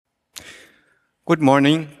Good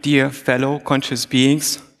morning, dear fellow conscious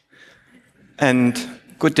beings, and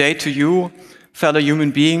good day to you, fellow human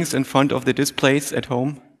beings in front of the displays at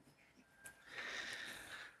home.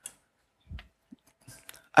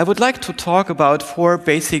 I would like to talk about 4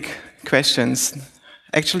 basic questions.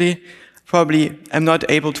 Actually, probably I'm not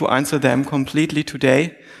able to answer them completely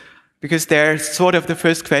today, because they're sort of the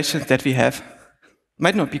first questions that we have.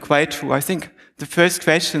 Might not be quite true. I think the first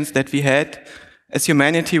questions that we had as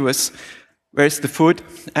humanity was, where's the food?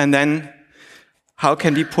 And then, how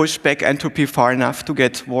can we push back entropy far enough to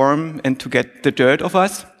get warm and to get the dirt off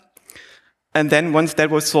us? And then once that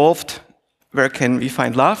was solved, where can we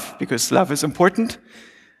find love? Because love is important.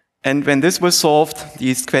 And when this was solved,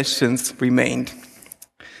 these questions remained.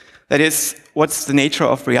 That is, what's the nature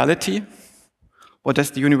of reality? What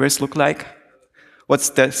does the universe look like? What's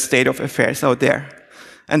the state of affairs out there?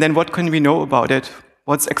 And then what can we know about it?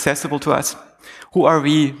 What's accessible to us? Who are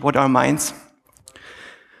we? What are minds?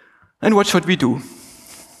 And what should we do?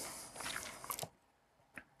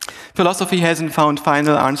 Philosophy hasn't found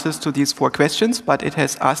final answers to these 4 questions, but it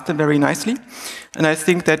has asked them very nicely. And I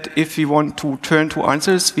think that if we want to turn to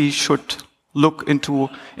answers, we should look into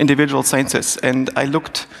individual sciences. And I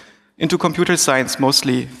looked into computer science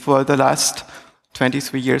mostly for the last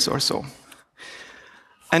 23 years or so.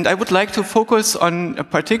 And I would like to focus on a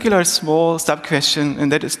particular small sub-question,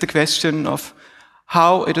 and that is the question of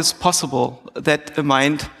how it is possible that a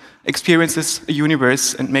mind experiences a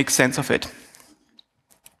universe and makes sense of it.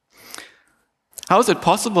 How is it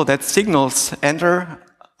possible that signals enter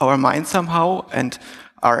our mind somehow and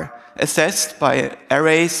are assessed by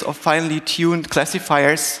arrays of finely tuned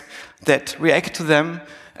classifiers that react to them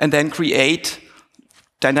and then create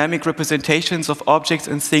dynamic representations of objects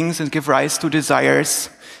and things and give rise to desires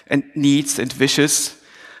and needs and wishes?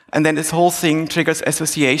 And then this whole thing triggers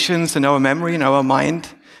associations in our memory, in our mind,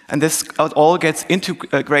 and this all gets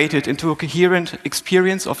integrated into a coherent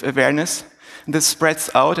experience of awareness. And this spreads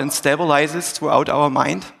out and stabilizes throughout our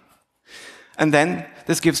mind. And then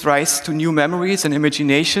this gives rise to new memories and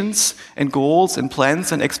imaginations and goals and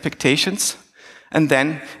plans and expectations. And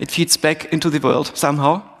then it feeds back into the world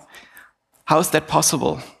somehow. How is that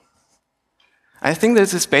possible? I think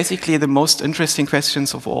this is basically the most interesting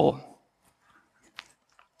questions of all.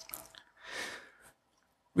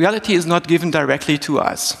 Reality is not given directly to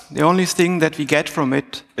us. The only thing that we get from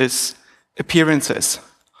it is appearances.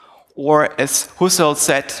 Or as Husserl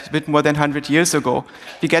said a bit more than 100 years ago,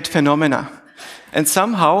 we get phenomena. And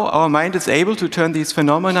somehow our mind is able to turn these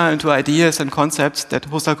phenomena into ideas and concepts that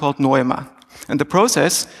Husserl called noema. And the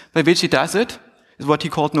process by which he does it is what he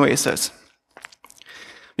called noesis.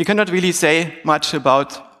 We cannot really say much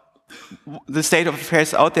about the state of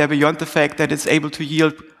affairs out there beyond the fact that it's able to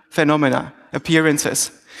yield phenomena,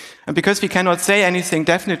 appearances. And because we cannot say anything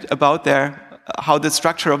definite about how the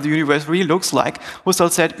structure of the universe really looks like,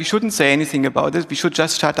 Husserl said we shouldn't say anything about it, we should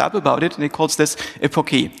just shut up about it, and he calls this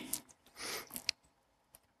epoche.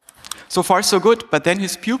 So far so good, but then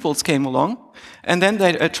his pupils came along, and then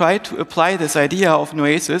they tried to apply this idea of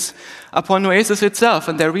noesis upon noesis itself,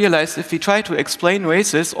 and they realized if we try to explain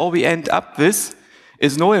noesis, all we end up with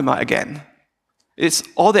is noema again. It's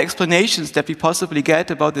all the explanations that we possibly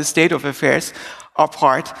get about the state of affairs are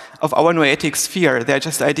part of our noetic sphere. They're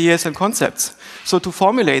just ideas and concepts. So to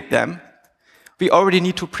formulate them, we already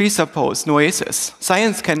need to presuppose noesis.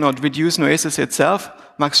 Science cannot reduce noesis itself,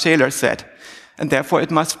 Max Scheler said, and therefore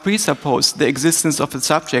it must presuppose the existence of a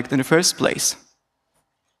subject in the first place.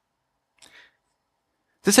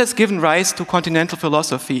 This has given rise to continental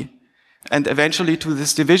philosophy, and eventually to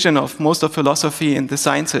this division of most of philosophy and the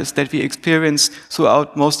sciences that we experience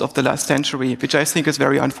throughout most of the last century, which I think is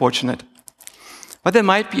very unfortunate. But there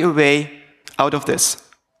might be a way out of this.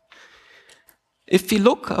 If we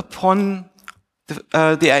look upon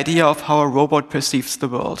the idea of how a robot perceives the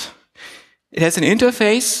world, it has an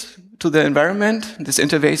interface to the environment. This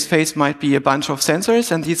interface might be a bunch of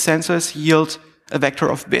sensors, and these sensors yield a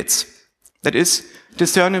vector of bits. That is,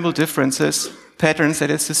 discernible differences, patterns, that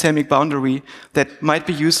is the systemic boundary, that might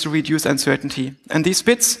be used to reduce uncertainty. And these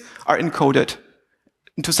bits are encoded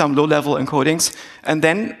into some low-level encodings. And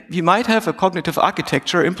then we might have a cognitive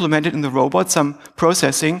architecture implemented in the robot, some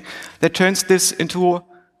processing, that turns this into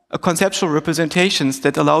a conceptual representations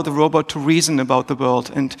that allow the robot to reason about the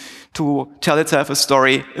world and to tell itself a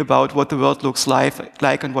story about what the world looks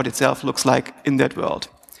like and what itself looks like in that world.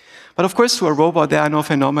 But of course, to a robot, there are no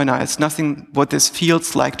phenomena. It's nothing what this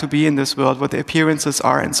feels like to be in this world, what the appearances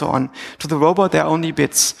are, and so on. To the robot, there are only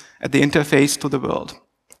bits at the interface to the world.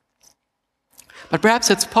 But perhaps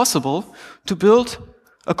it's possible to build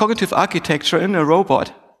a cognitive architecture in a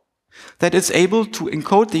robot that is able to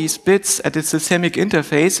encode these bits at its systemic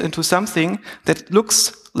interface into something that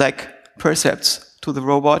looks like percepts to the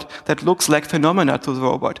robot, that looks like phenomena to the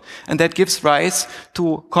robot. And that gives rise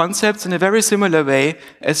to concepts in a very similar way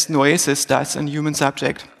as noesis does in human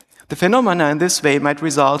subject. The phenomena in this way might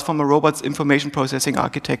result from a robot's information processing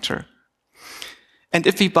architecture. And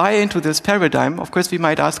if we buy into this paradigm, of course, we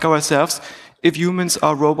might ask ourselves if humans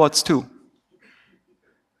are robots too.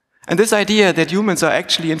 And this idea that humans are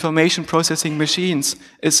actually information processing machines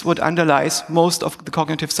is what underlies most of the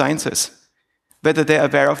cognitive sciences, whether they're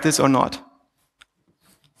aware of this or not.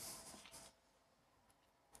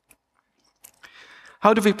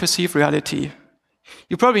 How do we perceive reality?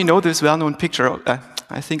 You probably know this well-known picture.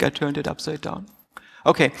 I think I turned it upside down.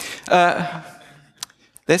 Okay.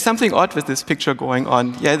 There's something odd with this picture going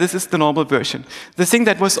on. Yeah, this is the normal version. The thing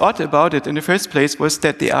that was odd about it in the first place was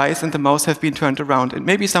that the eyes and the mouth have been turned around. And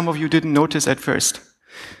maybe some of you didn't notice at first.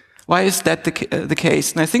 Why is that the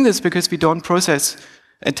case? And I think that's because we don't process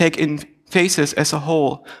and take in faces as a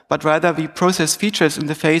whole, but rather we process features in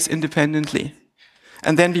the face independently.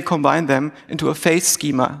 And then we combine them into a face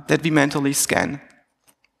schema that we mentally scan.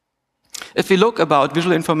 If we look about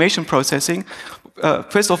visual information processing,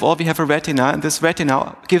 first of all, we have a retina, and this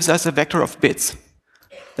retina gives us a vector of bits.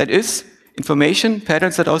 That is, information,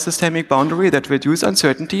 patterns that are systemic boundary that reduce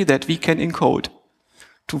uncertainty that we can encode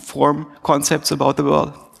to form concepts about the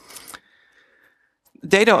world.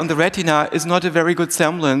 Data on the retina is not a very good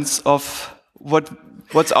semblance of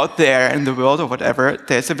what's out there in the world or whatever.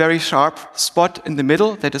 There's a very sharp spot in the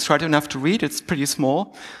middle that is sharp enough to read. It's pretty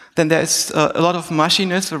small. Then there's a lot of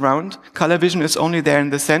mushiness around. Color vision is only there in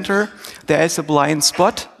the center. There is a blind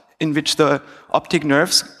spot in which the optic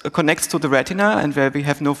nerves connects to the retina and where we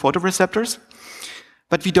have no photoreceptors.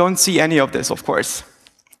 But we don't see any of this, of course.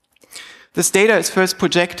 This data is first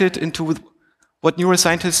projected into what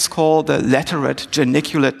neuroscientists call the laterate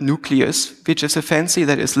geniculate nucleus, which is a fancy,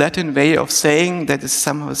 that is Latin way of saying that is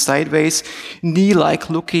somehow sideways, knee-like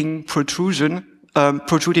looking protrusion,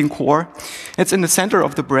 protruding core. It's in the center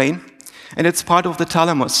of the brain, and it's part of the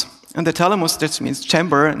thalamus. And the thalamus, that means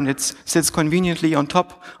chamber, and it sits conveniently on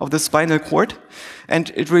top of the spinal cord,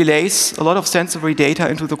 and it relays a lot of sensory data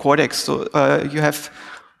into the cortex. So you have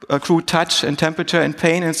crude touch and temperature and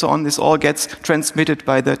pain and so on. This all gets transmitted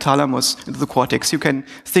by the thalamus into the cortex. You can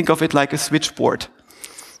think of it like a switchboard.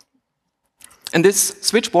 And this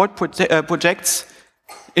switchboard projects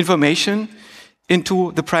information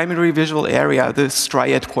into the primary visual area, the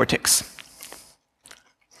striate cortex.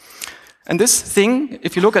 And this thing,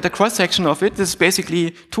 if you look at a cross-section of it, this is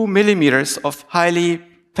basically 2 millimeters of highly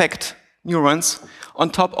packed neurons on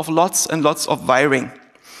top of lots and lots of wiring.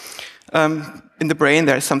 In the brain,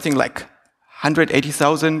 there's something like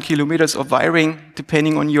 180,000 kilometers of wiring,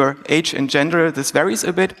 depending on your age and gender. This varies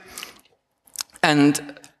a bit.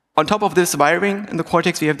 And on top of this wiring in the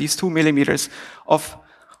cortex, we have these 2 millimeters of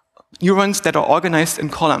neurons that are organized in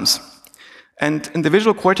columns. And in the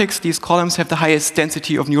visual cortex, these columns have the highest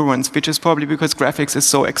density of neurons, which is probably because graphics is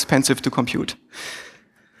so expensive to compute.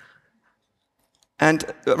 And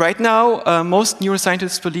right now, most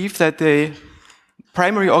neuroscientists believe that the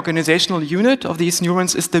primary organizational unit of these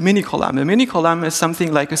neurons is the mini-column. A mini-column is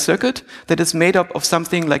something like a circuit that is made up of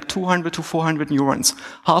something like 200 to 400 neurons,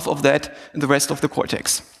 half of that in the rest of the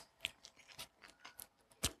cortex.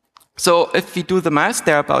 So if we do the math,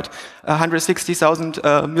 there are about 160,000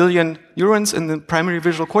 million neurons in the primary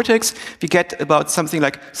visual cortex. We get about something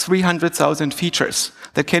like 300,000 features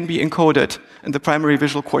that can be encoded in the primary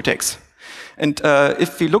visual cortex. And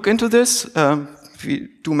if we look into this, if we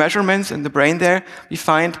do measurements in the brain there, we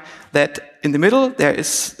find that in the middle there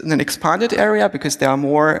is an expanded area because there are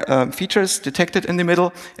more features detected in the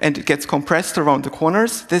middle, and it gets compressed around the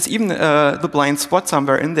corners. There's even the blind spot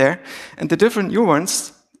somewhere in there. And the different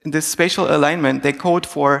neurons in this spatial alignment, they code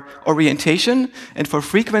for orientation and for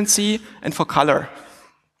frequency and for color.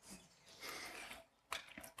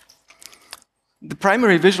 The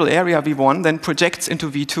primary visual area V1 then projects into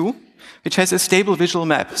V2, which has a stable visual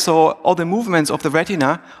map. So all the movements of the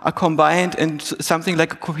retina are combined into something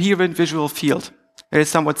like a coherent visual field. It is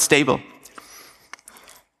somewhat stable.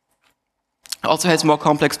 It also has more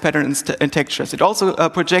complex patterns and textures. It also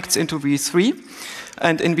projects into V3.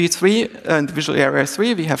 And in V3, in the visual area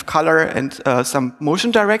 3, we have color and some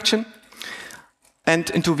motion direction.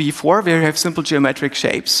 And into V4, we have simple geometric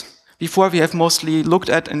shapes. V4 we have mostly looked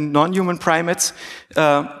at in non-human primates.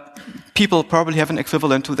 People probably have an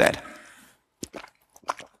equivalent to that.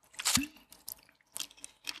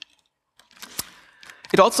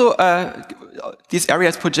 It also, these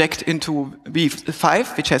areas project into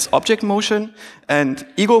V5, which has object motion, and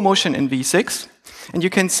ego motion in V6. And you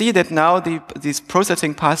can see that now these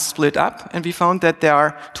processing paths split up, and we found that there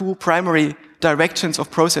are two primary directions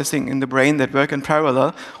of processing in the brain that work in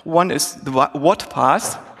parallel. One is the what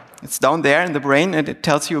path. It's down there in the brain, and it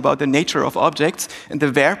tells you about the nature of objects, and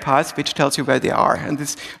the where path, which tells you where they are. And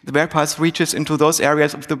the where path reaches into those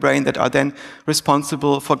areas of the brain that are then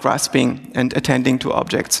responsible for grasping and attending to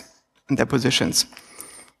objects and their positions.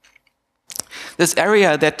 This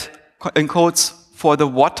area that encodes for the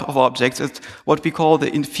what of objects is what we call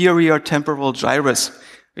the inferior temporal gyrus,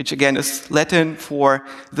 which again is Latin for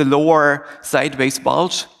the lower sideways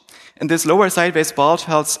bulge. And this lower sideways bulge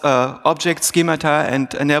holds object schemata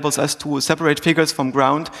and enables us to separate figures from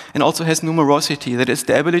ground, and also has numerosity, that is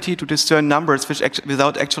the ability to discern numbers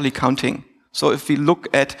without actually counting. So if we look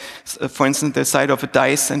at, for instance, the side of a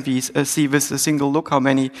dice, and we see with a single look how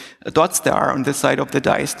many dots there are on the side of the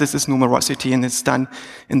dice, this is numerosity, and it's done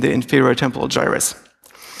in the inferior temporal gyrus.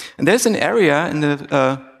 And there's an area in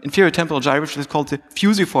the inferior temporal gyrus which is called the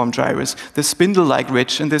fusiform gyrus, the spindle-like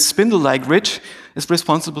ridge. And this spindle-like ridge is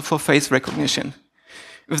responsible for face recognition.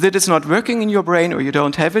 If that is not working in your brain, or you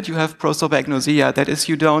don't have it, you have prosopagnosia. That is,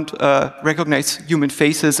 you don't recognize human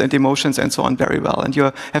faces and emotions and so on very well, and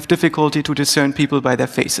you have difficulty to discern people by their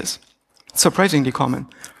faces. It's surprisingly common.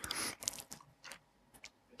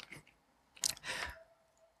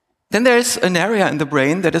 Then there's an area in the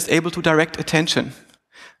brain that is able to direct attention.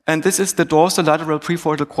 And this is the dorsolateral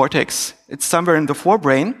prefrontal cortex. It's somewhere in the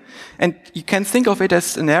forebrain, and you can think of it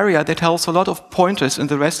as an area that holds a lot of pointers in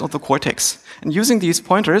the rest of the cortex. And using these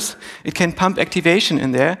pointers, it can pump activation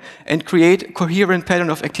in there and create a coherent pattern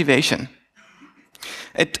of activation.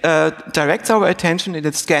 It directs our attention and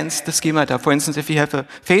it scans the schemata. For instance, if you have a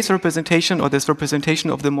face representation or this representation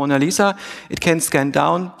of the Mona Lisa, it can scan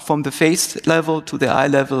down from the face level to the eye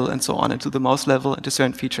level and so on, and to the mouth level and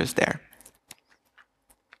discern features there.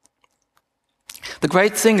 The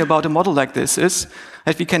great thing about a model like this is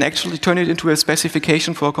that we can actually turn it into a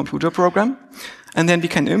specification for a computer program, and then we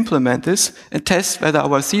can implement this and test whether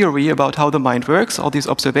our theory about how the mind works, all these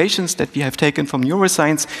observations that we have taken from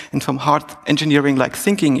neuroscience and from hard engineering like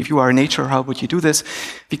thinking, if you are nature, how would you do this?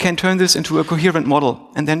 We can turn this into a coherent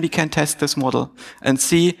model, and then we can test this model and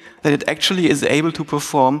see that it actually is able to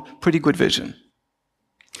perform pretty good vision.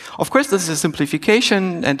 Of course, this is a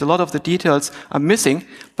simplification, and a lot of the details are missing,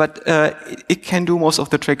 but it can do most of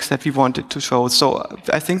the tricks that we wanted to show. So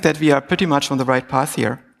I think that we are pretty much on the right path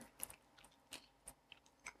here.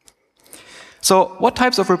 So what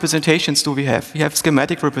types of representations do we have? We have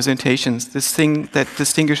schematic representations, this thing that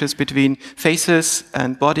distinguishes between faces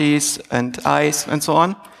and bodies and eyes and so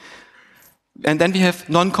on. And then we have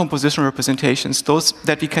non-compositional representations, those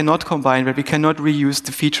that we cannot combine, where we cannot reuse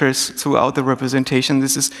the features throughout the representation.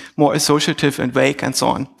 This is more associative and vague and so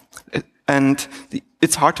on. And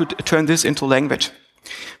it's hard to turn this into language.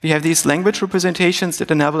 We have these language representations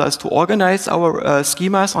that enable us to organize our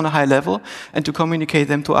schemas on a high level and to communicate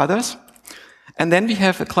them to others. And then we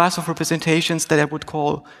have a class of representations that I would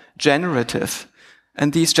call generative.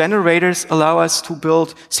 And these generators allow us to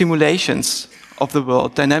build simulations of the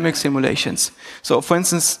world, dynamic simulations. So for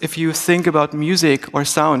instance, if you think about music or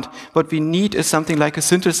sound, what we need is something like a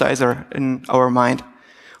synthesizer in our mind.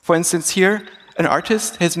 For instance, here, an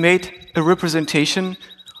artist has made a representation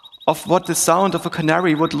of what the sound of a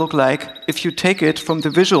canary would look like if you take it from the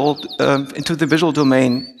visual into the visual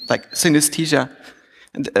domain, like synesthesia.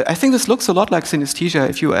 And I think this looks a lot like synesthesia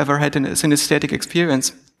if you ever had a synesthetic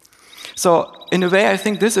experience. So in a way, I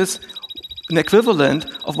think this is an equivalent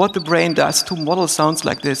of what the brain does to model sounds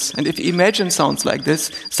like this. And if you imagine sounds like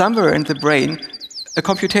this, somewhere in the brain, a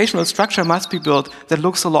computational structure must be built that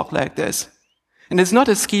looks a lot like this. And it's not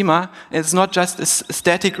a schema, it's not just a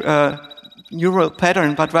static neural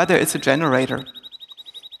pattern, but rather it's a generator.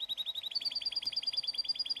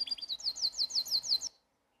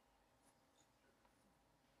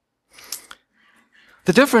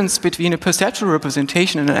 The difference between a perceptual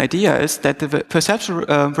representation and an idea is that the perceptual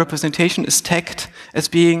representation is tagged as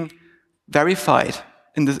being verified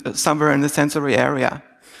somewhere in the sensory area.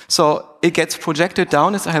 So it gets projected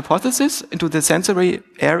down as a hypothesis into the sensory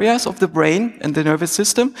areas of the brain and the nervous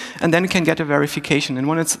system, and then it can get a verification. And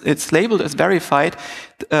when it's labeled as verified,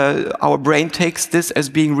 our brain takes this as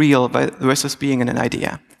being real versus being an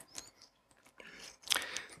idea.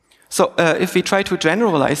 So if we try to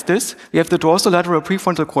generalize this, we have the dorsolateral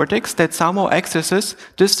prefrontal cortex that somehow accesses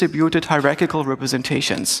distributed hierarchical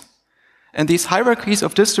representations. And these hierarchies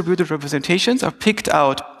of distributed representations are picked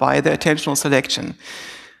out by the attentional selection.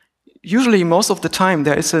 Usually, most of the time,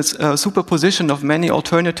 there is a superposition of many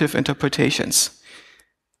alternative interpretations.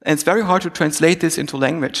 And it's very hard to translate this into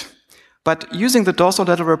language. But using the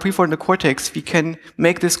dorsolateral prefrontal cortex, we can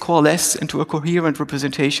make this coalesce into a coherent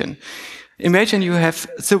representation. Imagine you have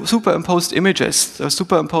superimposed images, so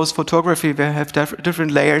superimposed photography where you have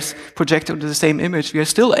different layers projected onto the same image. We are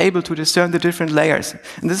still able to discern the different layers.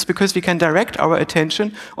 And this is because we can direct our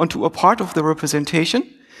attention onto a part of the representation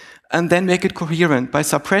and then make it coherent by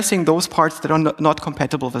suppressing those parts that are not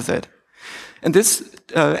compatible with it. And this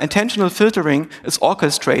intentional filtering is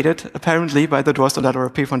orchestrated, apparently, by the dorsolateral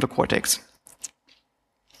prefrontal cortex.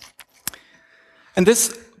 And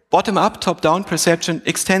this bottom-up, top-down perception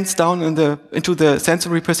extends down into the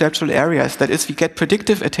sensory perceptual areas. That is, we get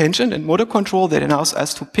predictive attention and motor control that allows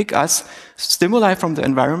us to pick stimuli from the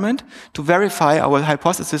environment, to verify our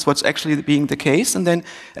hypothesis, what's actually being the case, and then,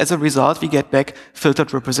 as a result, we get back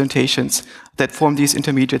filtered representations that form these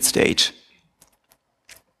intermediate stage.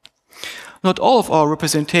 Not all of our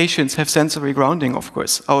representations have sensory grounding, of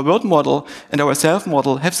course. Our world model and our self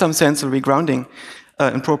model have some sensory grounding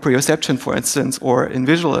in proprioception, for instance, or in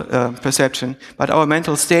visual perception. But our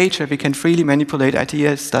mental stage, where we can freely manipulate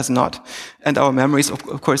ideas, does not. And our memories, of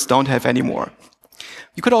course, don't have any more.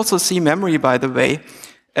 You could also see memory, by the way,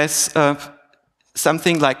 as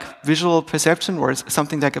something like visual perception or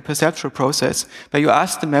something like a perceptual process, where you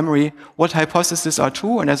ask the memory what hypotheses are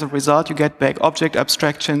true, and as a result you get back object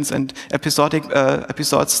abstractions and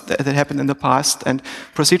episodes that happened in the past, and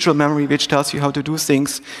procedural memory, which tells you how to do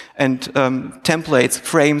things, and templates,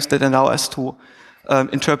 frames that allow us to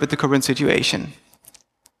interpret the current situation.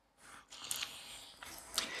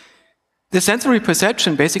 The sensory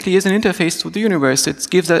perception basically is an interface to the universe.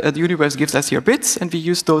 The universe gives us here bits, and we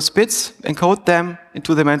use those bits, encode them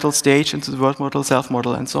into the mental stage, into the world model, self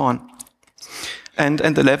model, and so on. And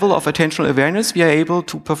at the level of attentional awareness, we are able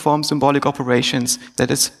to perform symbolic operations.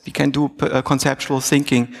 That is, we can do conceptual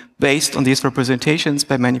thinking based on these representations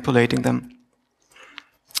by manipulating them.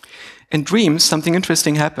 In dreams, something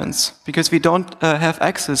interesting happens, because we don't have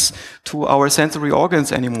access to our sensory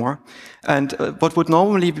organs anymore. And what would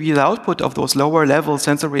normally be the output of those lower level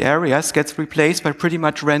sensory areas gets replaced by pretty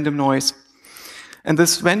much random noise. And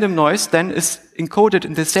this random noise then is encoded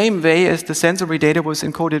in the same way as the sensory data was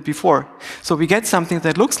encoded before. So we get something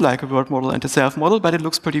that looks like a world model and a self model, but it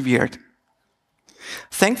looks pretty weird.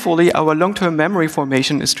 Thankfully, our long-term memory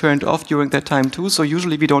formation is turned off during that time too, so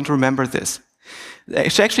usually we don't remember this.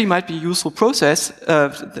 It actually might be a useful process.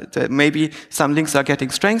 Maybe some links are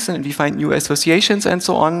getting strengthened and we find new associations and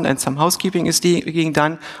so on, and some housekeeping is being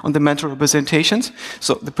done on the mental representations.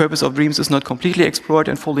 So the purpose of dreams is not completely explored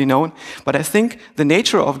and fully known, but I think the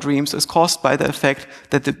nature of dreams is caused by the effect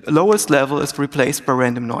that the lowest level is replaced by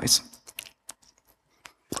random noise.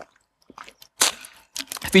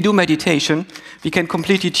 If we do meditation, we can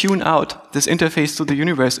completely tune out this interface to the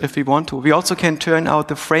universe if we want to. We also can turn out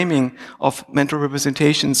the framing of mental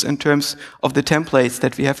representations in terms of the templates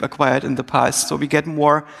that we have acquired in the past. So we get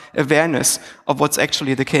more awareness of what's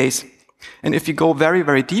actually the case. And if we go very,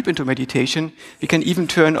 very deep into meditation, we can even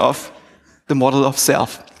turn off the model of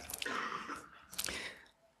self.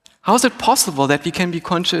 How is it possible that we can be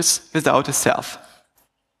conscious without a self?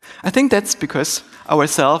 I think that's because our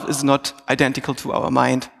self is not identical to our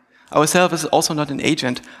mind. Our self is also not an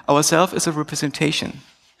agent. Our self is a representation.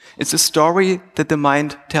 It's a story that the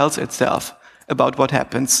mind tells itself about what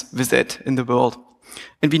happens with it in the world.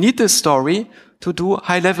 And we need this story to do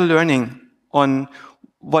high-level learning on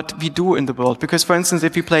what we do in the world. Because, for instance,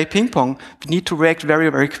 if we play ping pong, we need to react very,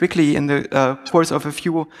 very quickly in the course of a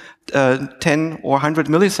few 10 or 100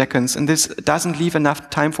 milliseconds, and this doesn't leave enough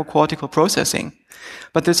time for cortical processing.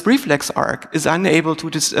 But this reflex arc is unable to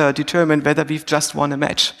determine whether we've just won a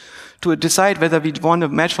match. To decide whether we won a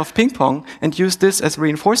match of ping pong and use this as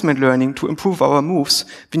reinforcement learning to improve our moves,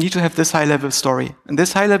 we need to have this high-level story. And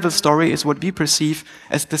this high-level story is what we perceive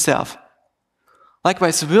as the self.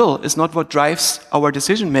 Likewise, will is not what drives our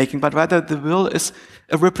decision-making, but rather the will is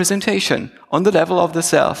a representation on the level of the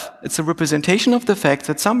self. It's a representation of the fact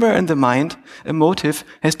that somewhere in the mind, a motive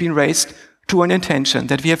has been raised to an intention,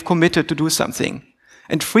 that we have committed to do something.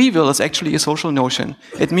 And free will is actually a social notion.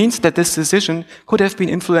 It means that this decision could have been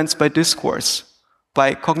influenced by discourse,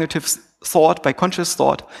 by cognitive thought, by conscious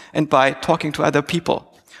thought, and by talking to other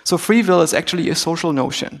people. So free will is actually a social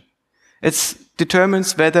notion. It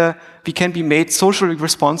determines whether we can be made socially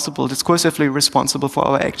responsible, discursively responsible for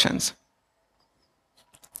our actions.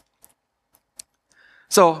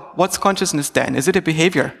 So, what's consciousness then? Is it a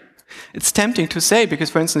behavior? It's tempting to say, because,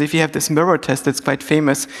 for instance, if you have this mirror test that's quite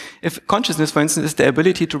famous, if consciousness, for instance, is the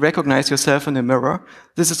ability to recognize yourself in a mirror,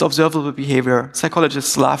 this is observable behavior.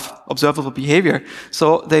 Psychologists love observable behavior.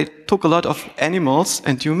 So they took a lot of animals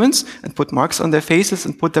and humans and put marks on their faces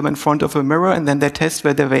and put them in front of a mirror, and then they test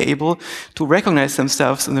whether they were able to recognize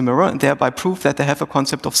themselves in the mirror and thereby prove that they have a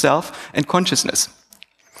concept of self and consciousness.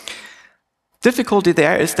 Difficulty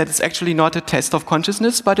there is that it's actually not a test of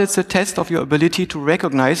consciousness, but it's a test of your ability to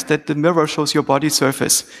recognize that the mirror shows your body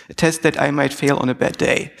surface, a test that I might fail on a bad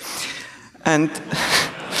day. And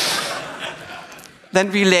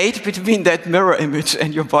then relate between that mirror image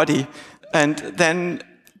and your body, and then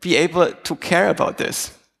be able to care about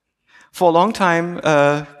this. For a long time,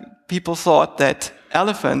 people thought that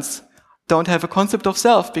elephants don't have a concept of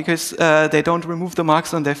self because they don't remove the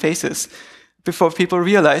marks on their faces, before people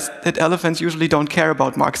realized that elephants usually don't care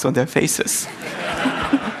about marks on their faces.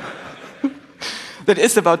 That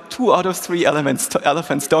is about 2 out of 3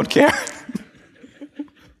 elephants don't care.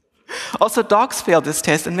 Also, dogs fail this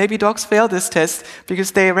test, and maybe dogs fail this test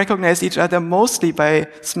because they recognize each other mostly by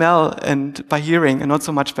smell and by hearing, and not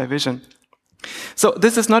so much by vision. So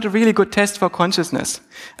this is not a really good test for consciousness,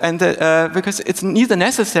 and because it's neither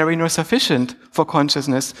necessary nor sufficient for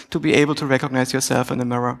consciousness to be able to recognize yourself in the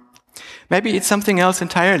mirror. Maybe it's something else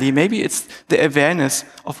entirely. Maybe it's the awareness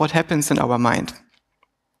of what happens in our mind.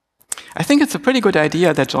 I think it's a pretty good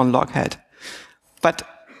idea that John Locke had. But,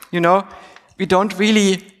 we don't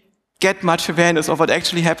really get much awareness of what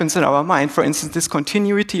actually happens in our mind. For instance, this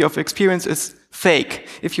continuity of experience is fake.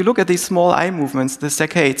 If you look at these small eye movements, the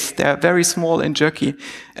saccades, they're very small and jerky.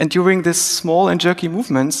 And during these small and jerky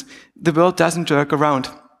movements, the world doesn't jerk around.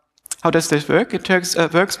 How does this work? It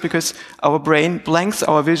works because our brain blanks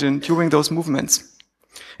our vision during those movements.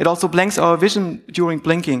 It also blanks our vision during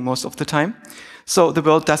blinking most of the time, so the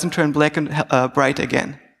world doesn't turn black and bright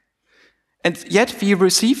again. And yet we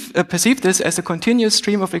perceive this as a continuous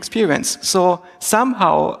stream of experience. So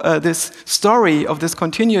somehow this story of this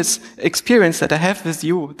continuous experience that I have with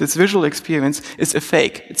you, this visual experience, is a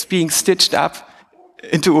fake. It's being stitched up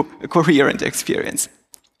into a coherent experience.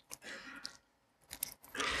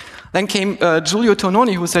 Then came Giulio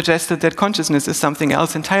Tononi, who suggested that consciousness is something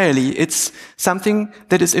else entirely. It's something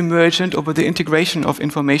that is emergent over the integration of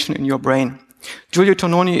information in your brain. Giulio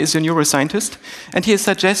Tononi is a neuroscientist, and he has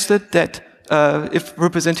suggested that if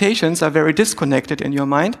representations are very disconnected in your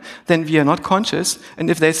mind, then we are not conscious. And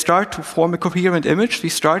if they start to form a coherent image, we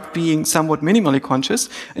start being somewhat minimally conscious.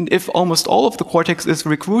 And if almost all of the cortex is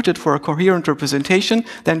recruited for a coherent representation,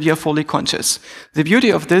 then we are fully conscious. The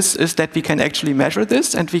beauty of this is that we can actually measure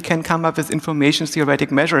this, and we can come up with information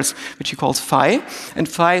theoretic measures, which he calls phi. And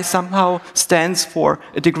phi somehow stands for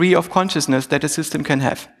a degree of consciousness that a system can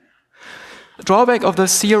have. The drawback of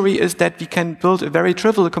this theory is that we can build a very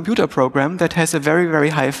trivial computer program that has a very, very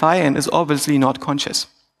high phi and is obviously not conscious.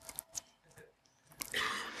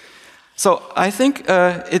 So I think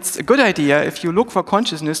it's a good idea, if you look for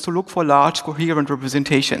consciousness, to look for large, coherent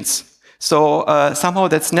representations. So somehow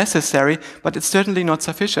that's necessary, but it's certainly not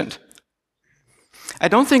sufficient. I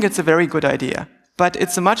don't think it's a very good idea. But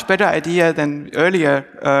it's a much better idea than earlier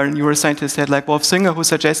neuroscientists had, like Wolf Singer, who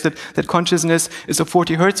suggested that consciousness is a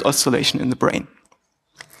 40 Hertz oscillation in the brain.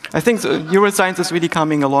 I think neuroscience is really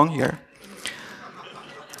coming along here.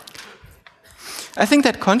 I think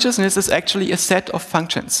that consciousness is actually a set of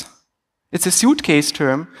functions. It's a suitcase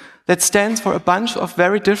term that stands for a bunch of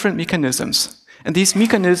very different mechanisms. And these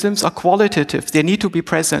mechanisms are qualitative. They need to be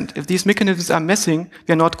present. If these mechanisms are missing,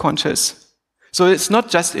 we are not conscious. So it's not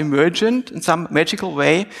just emergent in some magical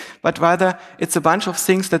way, but rather it's a bunch of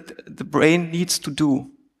things that the brain needs to do.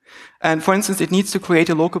 And for instance, it needs to create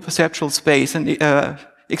a local perceptual space and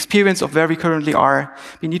experience of where we currently are.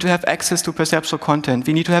 We need to have access to perceptual content.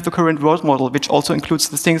 We need to have a current world model, which also includes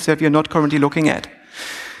the things that we are not currently looking at.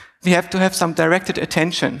 We have to have some directed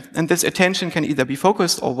attention, and this attention can either be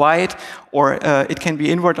focused or wide, or it can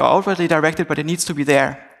be inward or outwardly directed, but it needs to be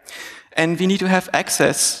there. And we need to have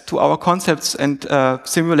access to our concepts and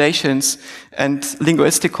simulations and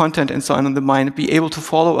linguistic content and so on in the mind, be able to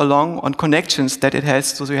follow along on connections that it has,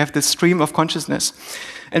 so we have this stream of consciousness.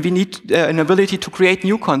 And we need an ability to create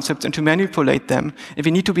new concepts and to manipulate them. And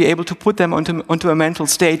we need to be able to put them onto a mental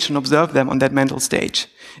stage and observe them on that mental stage.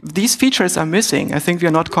 If these features are missing, I think we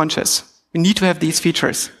are not conscious. We need to have these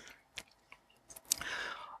features.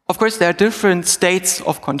 Of course, there are different states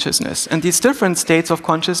of consciousness, and these different states of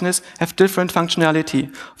consciousness have different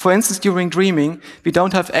functionality. For instance, during dreaming, we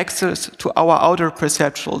don't have access to our outer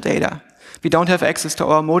perceptual data. We don't have access to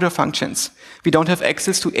our motor functions. We don't have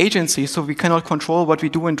access to agency, so we cannot control what we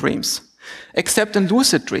do in dreams. except in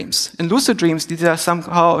lucid dreams. In lucid dreams, these are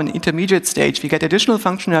somehow an intermediate stage. We get additional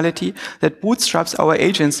functionality that bootstraps our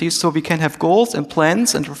agency so we can have goals and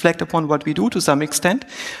plans and reflect upon what we do to some extent,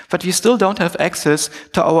 but we still don't have access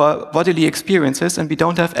to our bodily experiences, and we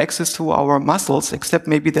don't have access to our muscles, except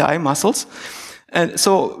maybe the eye muscles. And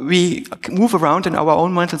so we move around in our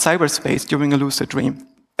own mental cyberspace during a lucid dream.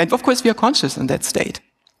 And of course, we are conscious in that state.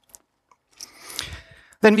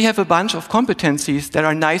 Then we have a bunch of competencies that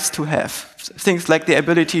are nice to have. Things like the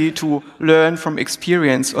ability to learn from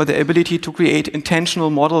experience, or the ability to create intentional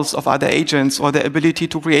models of other agents, or the ability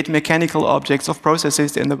to create mechanical objects of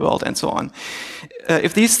processes in the world, and so on.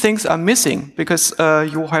 If these things are missing because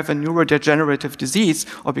you have a neurodegenerative disease,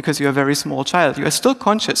 or because you're a very small child, you are still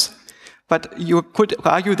conscious. But you could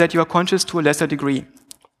argue that you are conscious to a lesser degree.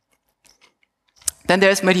 Then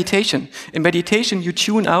there's meditation. In meditation, you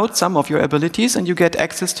tune out some of your abilities and you get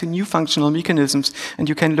access to new functional mechanisms. And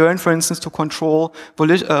you can learn, for instance, to control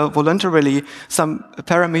voluntarily some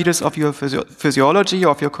parameters of your physiology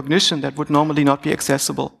or of your cognition that would normally not be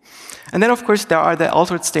accessible. And then, of course, there are the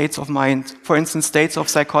altered states of mind, for instance, states of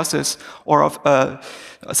psychosis or of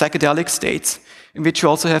psychedelic states, in which you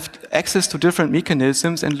also have access to different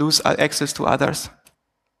mechanisms and lose access to others.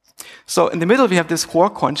 So in the middle, we have this core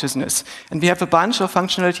consciousness, and we have a bunch of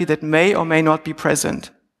functionality that may or may not be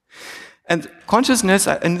present. And consciousness,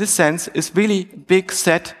 in this sense, is really a big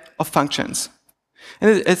set of functions.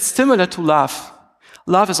 And it's similar to love.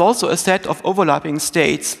 Love is also a set of overlapping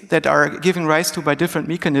states that are given rise to by different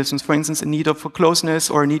mechanisms, for instance, a need for closeness,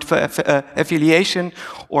 or a need for affiliation,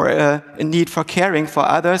 or a need for caring for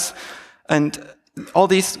others. And all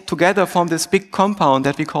these together form this big compound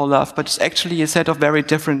that we call love, but it's actually a set of very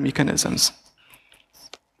different mechanisms.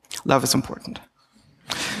 Love is important.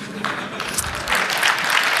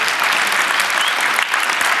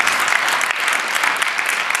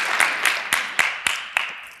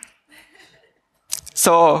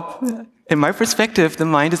 So, in my perspective, the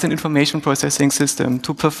mind is an information processing system.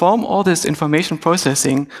 To perform all this information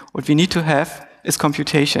processing, what we need to have is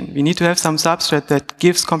computation. We need to have some substrate that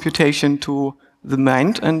gives computation to the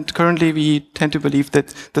mind, and currently we tend to believe that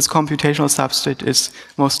this computational substrate is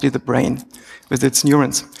mostly the brain with its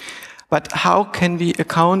neurons. But how can we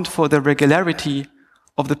account for the regularity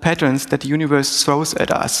of the patterns that the universe throws at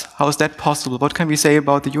us? How is that possible? What can we say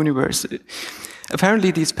about the universe? Apparently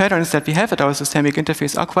these patterns that we have at our systemic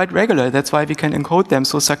interface are quite regular. That's why we can encode them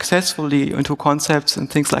so successfully into concepts and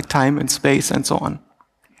things like time and space and so on.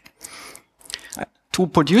 To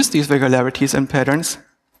produce these regularities and patterns,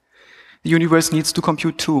 the universe needs to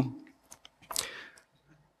compute too.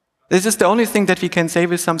 This is the only thing that we can say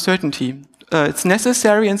with some certainty. It's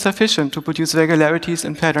necessary and sufficient to produce regularities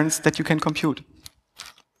and patterns that you can compute.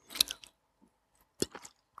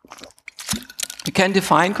 We can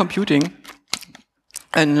define computing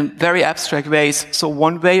in very abstract ways. So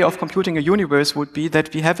one way of computing a universe would be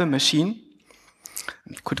that we have a machine.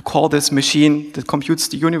 We could call this machine that computes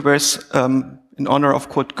the universe in honor of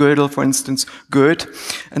Kurt Gödel, for instance, Goethe.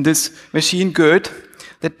 And this machine Goethe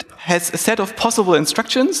that has a set of possible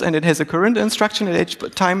instructions, and it has a current instruction at each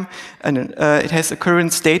time, and it has a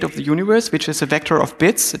current state of the universe, which is a vector of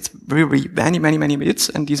bits. It's really many bits,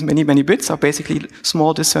 and these many bits are basically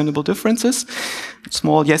small discernible differences,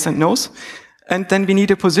 small yes and no's. And then we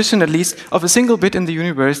need a position, at least, of a single bit in the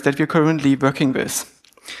universe that we're currently working with.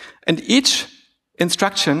 And each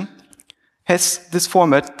instruction has this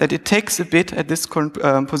format that it takes a bit at this current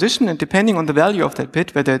position, and depending on the value of that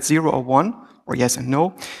bit, whether it's 0 or 1, or yes and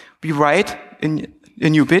no, we write in a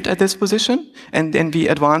new bit at this position, and then we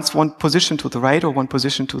advance one position to the right or one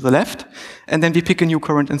position to the left, and then we pick a new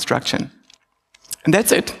current instruction. And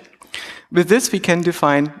that's it. With this, we can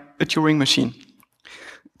define a Turing machine.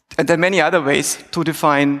 And there are many other ways to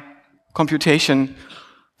define computation.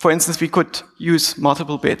 For instance, we could use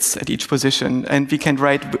multiple bits at each position, and we can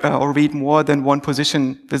write or read more than one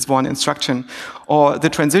position with one instruction. Or the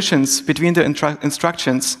transitions between the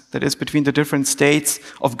instructions, that is, between the different states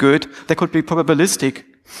of good, that could be probabilistic.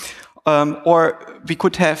 Or we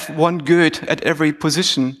could have one good at every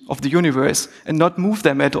position of the universe and not move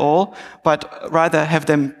them at all, but rather have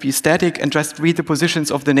them be static and just read the positions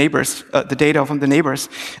of the neighbors, the data from the neighbors.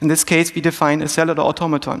 In this case, we define a cellular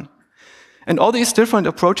automaton. And all these different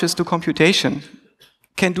approaches to computation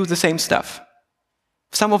can do the same stuff.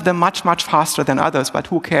 Some of them much faster than others, but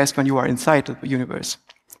who cares when you are inside the universe?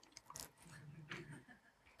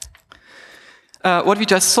 What we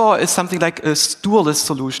just saw is something like a dualist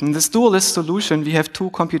solution. In this dualist solution, we have two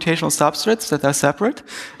computational substrates that are separate,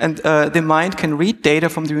 and the mind can read data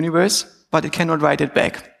from the universe, but it cannot write it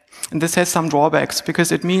back. And this has some drawbacks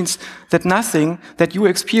because it means that nothing that you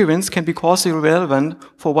experience can be causally relevant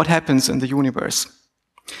for what happens in the universe.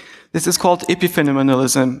 This is called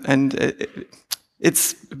epiphenomenalism, and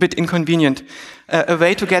it's a bit inconvenient. A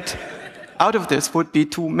way to get out of this would be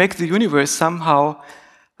to make the universe somehow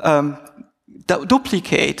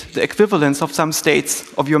duplicate the equivalence of some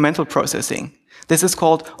states of your mental processing. This is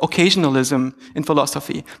called occasionalism in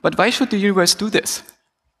philosophy. But why should the universe do this?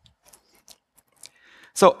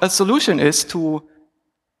 So a solution is to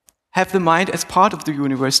have the mind as part of the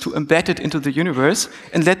universe, to embed it into the universe,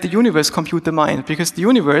 and let the universe compute the mind. Because the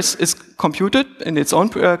universe is computed in its own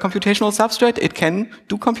computational substrate. It can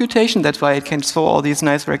do computation. That's why it can throw all these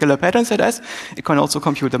nice regular patterns at us. It can also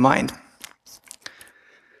compute the mind.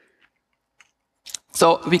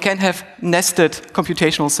 So we can have nested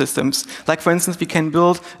computational systems. Like, for instance, we can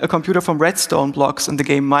build a computer from redstone blocks in the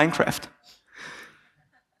game Minecraft.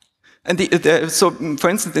 And so, for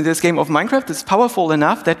instance, in this game of Minecraft, it's powerful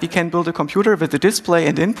enough that we can build a computer with a display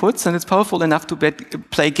and inputs, and it's powerful enough to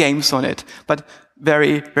play games on it, but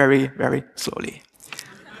very, very, very slowly.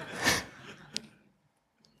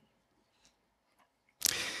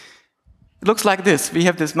 It looks like this. We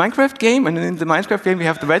have this Minecraft game, and in the Minecraft game we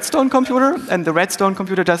have the redstone computer, and the redstone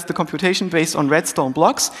computer does the computation based on redstone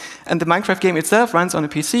blocks, and the Minecraft game itself runs on a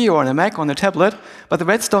PC or on a Mac, on a tablet, but the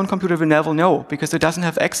redstone computer will never know, because it doesn't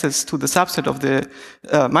have access to the subset of the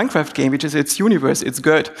Minecraft game, which is its universe, its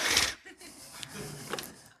good.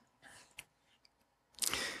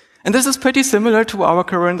 And this is pretty similar to our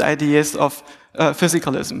current ideas of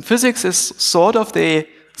physicalism. Physics is sort of the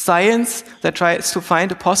science that tries to find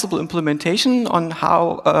a possible implementation on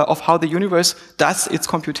of how the universe does its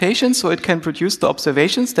computation so it can produce the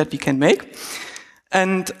observations that we can make.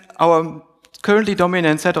 And our currently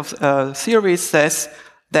dominant set of theories says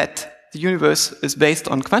that the universe is based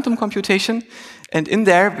on quantum computation. And in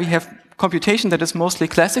there we have computation that is mostly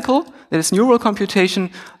classical, that is neural computation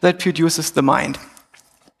that produces the mind.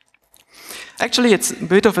 Actually, it's a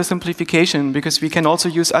bit of a simplification because we can also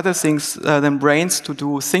use other things than brains to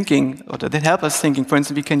do thinking, or that help us thinking. For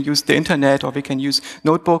instance, we can use the internet, or we can use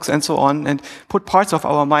notebooks and so on, and put parts of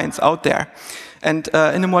our minds out there. And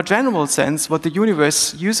in a more general sense, what the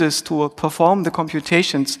universe uses to perform the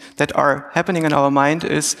computations that are happening in our mind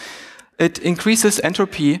is it increases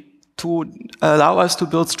entropy to allow us to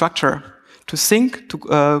build structure. To think,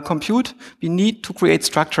 to compute, we need to create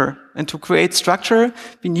structure. And to create structure,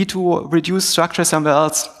 we need to reduce structure somewhere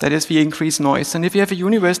else. That is, we increase noise. And if you have a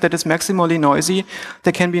universe that is maximally noisy,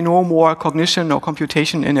 there can be no more cognition or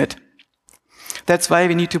computation in it. That's why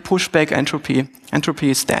we need to push back entropy. Entropy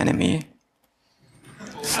is the enemy.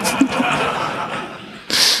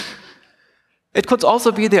 It could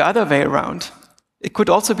also be the other way around. It could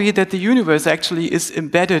also be that the universe actually is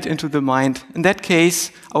embedded into the mind. In that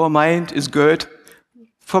case, our mind is good.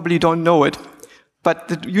 Probably don't know it. But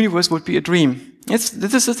the universe would be a dream. This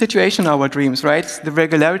is the situation in our dreams, right? The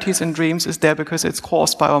regularities in dreams is there because it's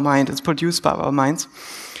caused by our mind. It's produced by our minds.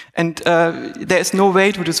 And there is no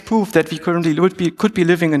way to disprove that we currently could be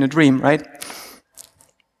living in a dream, right?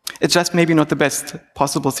 It's just maybe not the best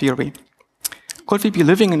possible theory. Could we be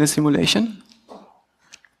living in a simulation?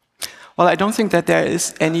 Well, I don't think that there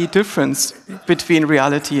is any difference between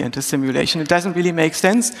reality and a simulation. It doesn't really make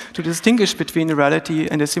sense to distinguish between a reality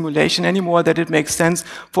and a simulation any more than it makes sense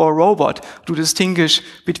for a robot to distinguish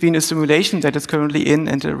between a simulation that is currently in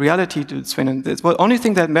and a reality that's in. The only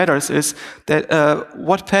thing that matters is that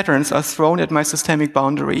what patterns are thrown at my systemic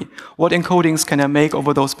boundary. What encodings can I make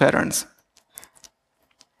over those patterns?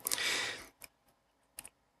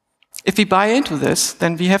 If we buy into this,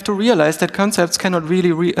 then we have to realize that concepts cannot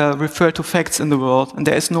really refer to facts in the world, and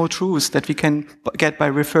there is no truth that we can get by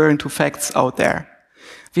referring to facts out there.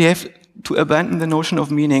 We have to abandon the notion of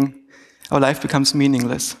meaning. Our life becomes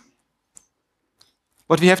meaningless.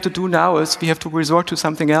 What we have to do now is we have to resort to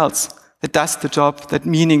something else that does the job that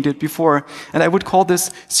meaning did before, and I would call this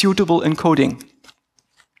suitable encoding.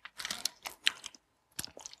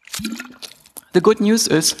 The good news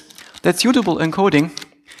is that suitable encoding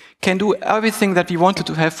can do everything that we wanted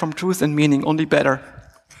to have from truth and meaning, only better.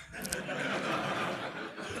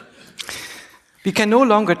 We can no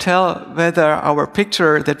longer tell whether our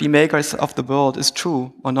picture that we make of the world is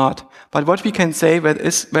true or not. But what we can say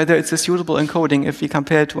is whether it's a suitable encoding if we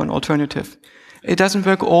compare it to an alternative. It doesn't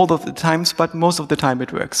work all of the times, but most of the time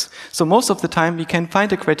it works. So most of the time we can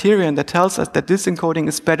find a criterion that tells us that this encoding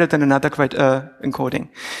is better than another encoding.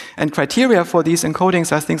 And criteria for these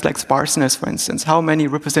encodings are things like sparseness, for instance. How many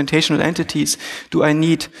representational entities do I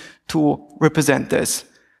need to represent this?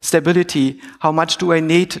 Stability, how much do I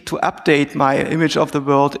need to update my image of the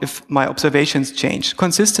world if my observations change?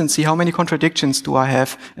 Consistency, how many contradictions do I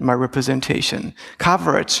have in my representation?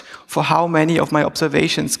 Coverage, for how many of my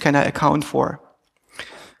observations can I account for?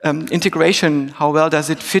 Integration, how well does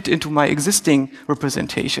it fit into my existing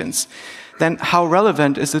representations? Then how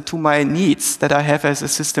relevant is it to my needs that I have as a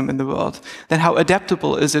system in the world? Then how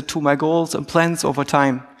adaptable is it to my goals and plans over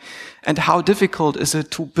time? And how difficult is it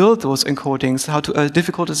to build those encodings? How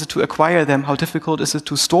difficult is it to acquire them? How difficult is it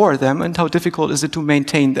to store them? And how difficult is it to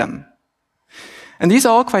maintain them? And these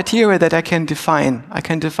are all criteria that I can define. I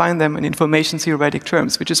can define them in information theoretic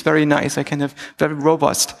terms, which is very nice. I can have very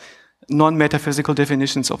robust, non-metaphysical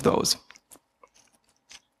definitions of those.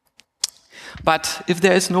 But if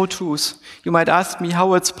there is no truth, you might ask me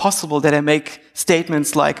how it's possible that I make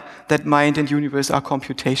statements like that mind and universe are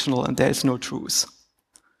computational and there is no truth.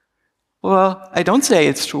 Well, I don't say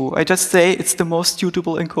it's true. I just say it's the most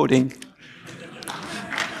suitable encoding.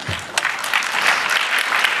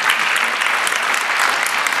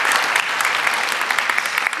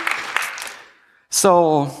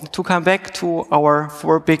 So, to come back to our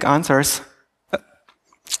 4 big answers,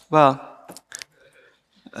 to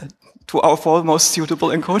our 4 most suitable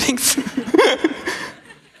encodings.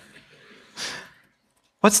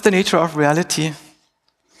 What's the nature of reality?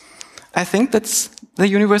 I think that the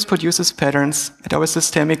universe produces patterns at our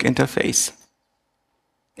systemic interface.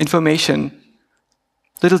 Information,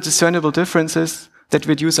 little discernible differences that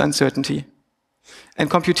reduce uncertainty. And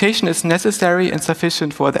computation is necessary and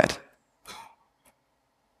sufficient for that.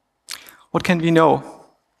 What can we know?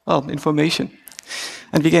 Well, information.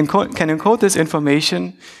 And we can encode this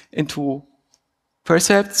information into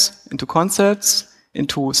percepts, into concepts,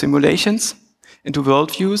 into simulations, into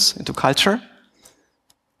worldviews, into culture.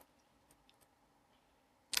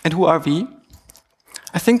 And who are we?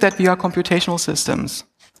 I think that we are computational systems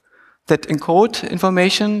that encode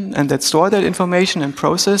information and that store that information and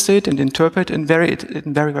process it and interpret it in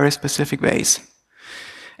very, very specific ways.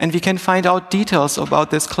 And we can find out details about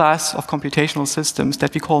this class of computational systems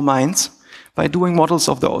that we call minds by doing models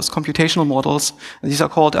of those, computational models. These are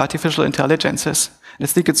called artificial intelligences. And I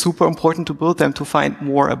think it's super important to build them to find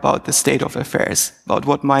more about the state of affairs, about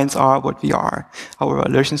what minds are, what we are, how our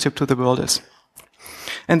relationship to the world is.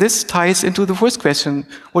 And this ties into the first question,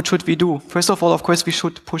 what should we do? First of all, of course, we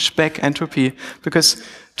should push back entropy, because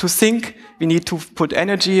to think, we need to put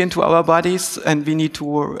energy into our bodies, and we need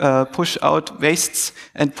to push out wastes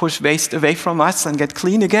and push waste away from us and get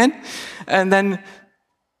clean again. And then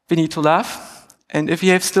we need to laugh. And if we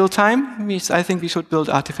have still time, I think we should build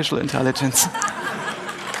artificial intelligence.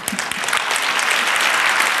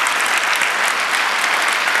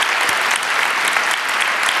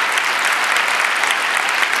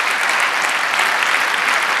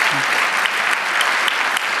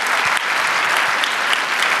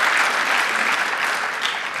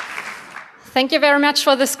 Thank you very much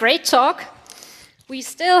for this great talk. We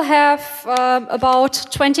still have about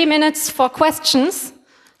 20 minutes for questions,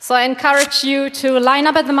 so I encourage you to line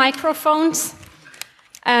up at the microphones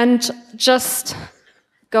and just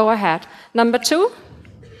go ahead. Number 2.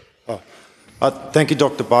 Thank you,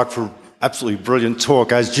 Dr. Bach, for absolutely brilliant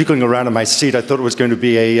talk. I was jiggling around in my seat. I thought it was going to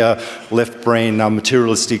be a left-brain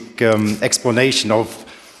materialistic explanation of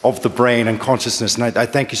the brain and consciousness, and I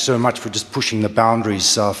thank you so much for just pushing the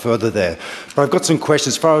boundaries further there. But I've got some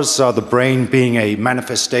questions. As far as the brain being a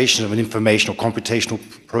manifestation of an informational computational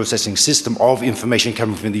processing system of information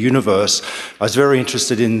coming from the universe, I was very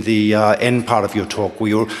interested in the end part of your talk, where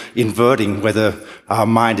you're inverting whether our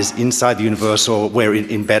mind is inside the universe or where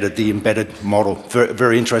the embedded model. Very,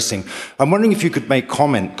 very interesting. I'm wondering if you could make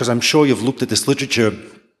comment, because I'm sure you've looked at this literature,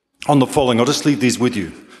 on the following. I'll just leave these with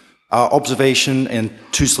you. Observation and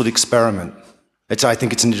two-slit experiment. I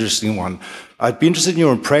think it's an interesting one. I'd be interested in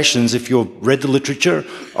your impressions if you've read the literature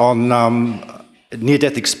on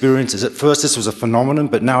near-death experiences. At first this was a phenomenon,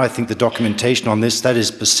 but now I think the documentation on this, that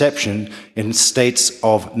is perception in states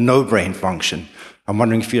of no brain function. I'm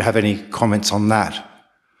wondering if you have any comments on that.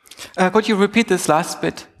 Could you repeat this last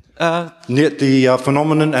bit? The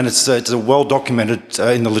phenomenon, and it's well documented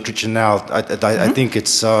in the literature now. I think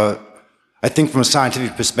it's... I think from a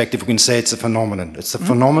scientific perspective, we can say it's a phenomenon. It's the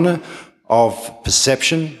phenomenon of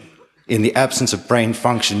perception in the absence of brain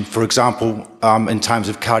function, for example, in times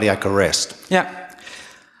of cardiac arrest. Yeah.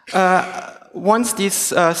 Once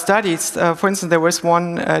these studies, for instance, there was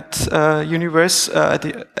one at the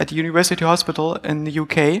University Hospital in the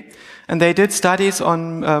UK, and they did studies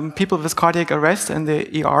on people with cardiac arrest in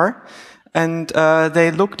the ER. And they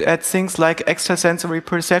looked at things like extrasensory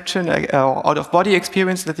perception, out-of-body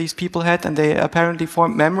experience that these people had, and they apparently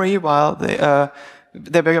formed memory while they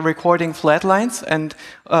they were recording flat lines, and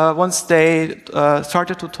once they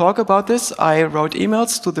started to talk about this, I wrote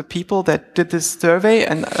emails to the people that did this survey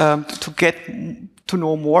and to get to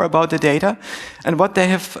know more about the data. And what they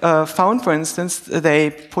have found, for instance,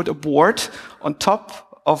 they put a board on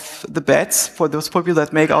top of the beds for those people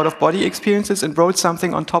that make out-of-body experiences and wrote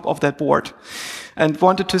something on top of that board and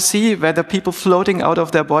wanted to see whether people floating out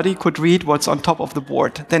of their body could read what's on top of the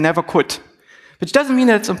board. They never could. Which doesn't mean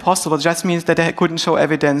that it's impossible, it just means that they couldn't show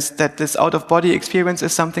evidence that this out-of-body experience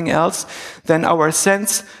is something else than our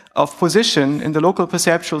sense of position in the local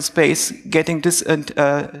perceptual space getting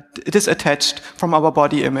disattached from our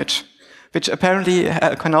body image, which apparently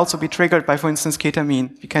can also be triggered by, for instance, ketamine.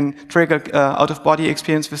 We can trigger out-of-body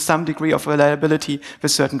experience with some degree of reliability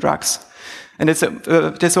with certain drugs. And it's a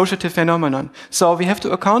dissociative phenomenon. So we have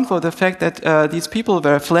to account for the fact that these people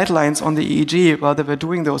were flatlines on the EEG while they were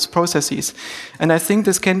doing those processes. And I think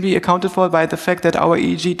this can be accounted for by the fact that our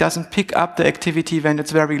EEG doesn't pick up the activity when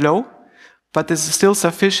it's very low, but this is still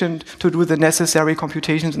sufficient to do the necessary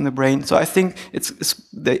computations in the brain. So I think it's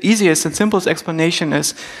the easiest and simplest explanation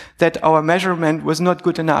is that our measurement was not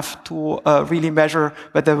good enough to really measure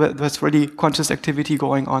whether there was really conscious activity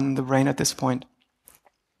going on in the brain at this point.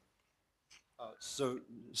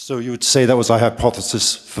 So you would say that was a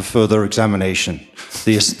hypothesis for further examination.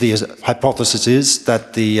 The hypothesis is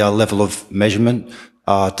that the level of measurement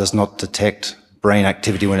does not detect brain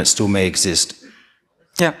activity when it still may exist.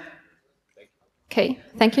 Yeah. Okay,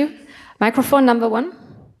 thank you. Microphone number 1.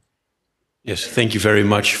 Yes, thank you very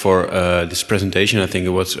much for this presentation. I think it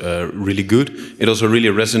was really good. It also really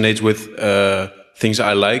resonates with things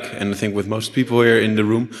I like, and I think with most people here in the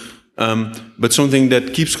room. But something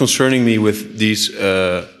that keeps concerning me with these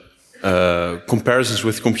comparisons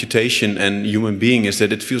with computation and human being is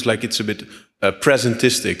that it feels like it's a bit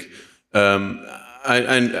presentistic.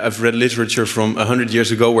 I've read literature from 100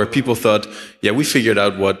 years ago where people thought, yeah, we figured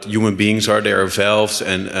out what human beings are. They are valves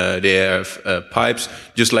and they have pipes,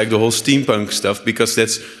 just like the whole steampunk stuff, because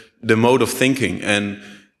that's the mode of thinking. And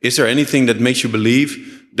is there anything that makes you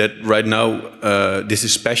believe that right now this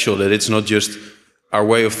is special, that it's not just our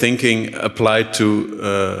way of thinking applied to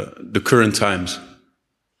the current times?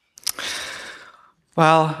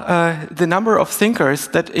 Well, the number of thinkers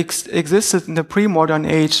that existed in the pre-modern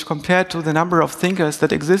age compared to the number of thinkers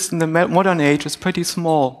that exist in the modern age is pretty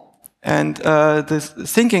small. And the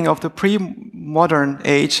thinking of the pre-modern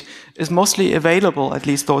age is mostly available, at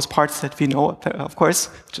least those parts that we know, of course,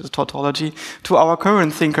 which is tautology, to our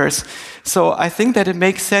current thinkers. So I think that it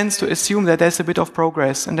makes sense to assume that there's a bit of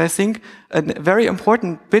progress. And I think a very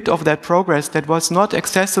important bit of that progress that was not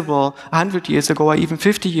accessible 100 years ago or even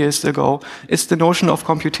 50 years ago is the notion of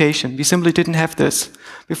computation. We simply didn't have this.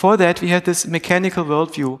 Before that, we had this mechanical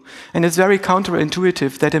worldview. And it's very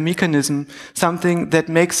counterintuitive that a mechanism, something that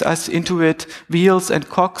makes us intuit wheels and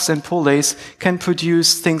cogs and pulleys, can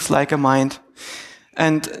produce things like a mind.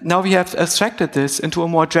 And now we have abstracted this into a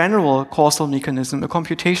more general causal mechanism, a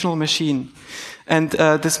computational machine. And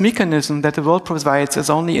this mechanism that the world provides is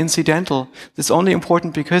only incidental. It's only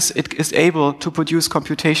important because it is able to produce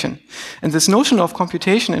computation. And this notion of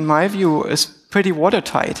computation, in my view, is pretty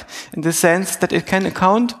watertight in the sense that it can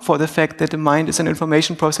account for the fact that the mind is an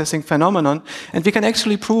information processing phenomenon, and we can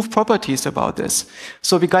actually prove properties about this.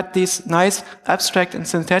 So we got these nice abstract and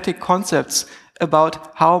synthetic concepts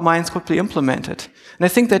about how minds could be implemented. And I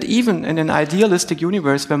think that even in an idealistic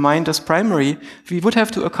universe where mind is primary, we would have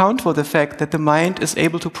to account for the fact that the mind is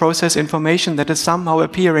able to process information that is somehow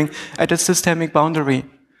appearing at a systemic boundary.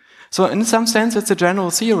 So in some sense, it's a general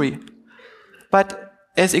theory. But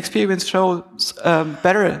as experience shows,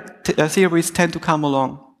 better theories tend to come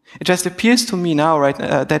along. It just appears to me now, right,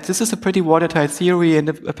 that this is a pretty watertight theory and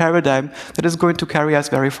a paradigm that is going to carry us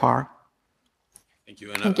very far. Thank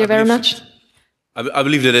you. Thank you very much. I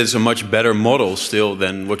believe that it's a much better model still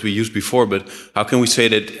than what we used before, but how can we say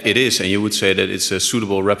that it is? And you would say that it's a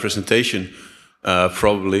suitable representation,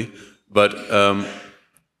 probably. But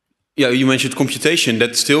yeah, you mentioned computation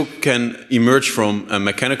that still can emerge from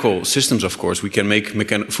mechanical systems, of course. We can make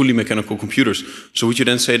fully mechanical computers. So would you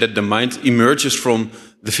then say that the mind emerges from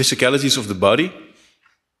the physicalities of the body?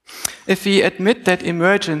 If we admit that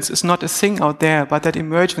emergence is not a thing out there, but that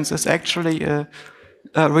emergence is actually a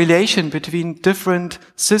relation between different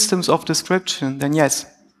systems of description, then yes.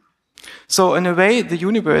 So in a way, the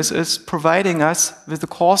universe is providing us with a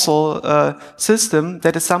causal system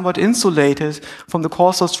that is somewhat insulated from the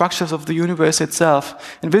causal structures of the universe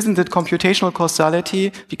itself. And within that computational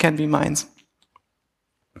causality, we can be minds.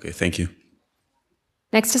 Okay, thank you.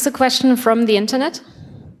 Next is a question from the internet.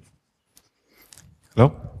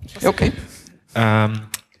 Hello? Okay.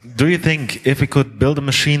 Do you think if we could build a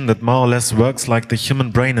machine that more or less works like the human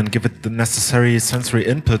brain and give it the necessary sensory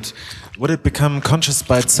input, would it become conscious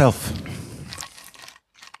by itself?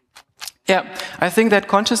 Yeah, I think that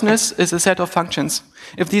consciousness is a set of functions.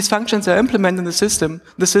 If these functions are implemented in the system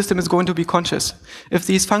is going to be conscious. If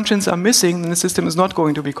these functions are missing, then the system is not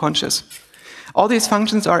going to be conscious. All these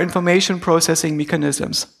functions are information processing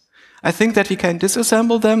mechanisms. I think that we can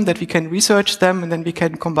disassemble them, that we can research them, and then we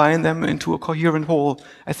can combine them into a coherent whole.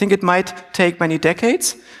 I think it might take many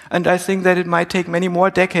decades, and I think that it might take many more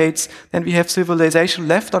decades than we have civilization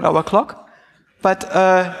left on our clock. But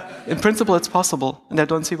in principle, it's possible, and I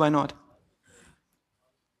don't see why not.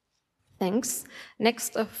 Thanks.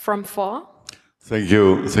 Next from 4. Thank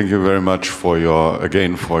you very much for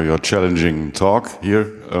your challenging talk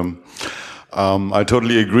here. I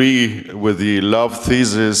totally agree with the love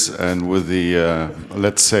thesis and with the,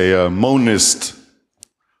 let's say, monist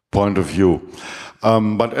point of view.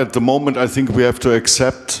 But at the moment, I think we have to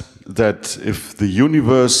accept that if the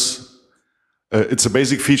universe, it's a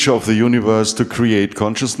basic feature of the universe to create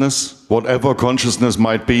consciousness, whatever consciousness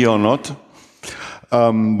might be or not.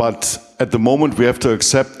 But at the moment, we have to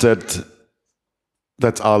accept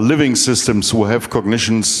that are living systems who have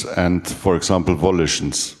cognitions and, for example,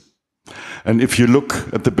 volitions. And if you look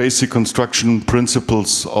at the basic construction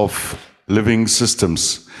principles of living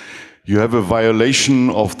systems, you have a violation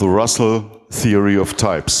of the Russell theory of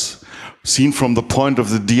types. Seen from the point of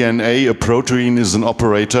the DNA, a protein is an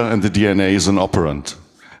operator and the DNA is an operand.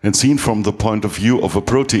 And seen from the point of view of a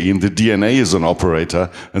protein, the DNA is an operator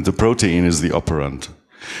and the protein is the operand.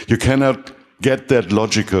 You cannot get that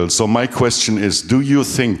logical. So my question is, do you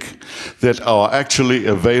think that our actually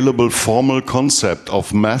available formal concept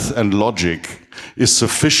of math and logic is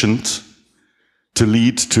sufficient to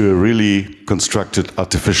lead to a really constructed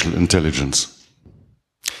artificial intelligence?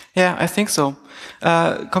 Yeah, I think so.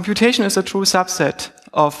 Computation is a true subset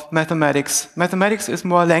of mathematics. Mathematics is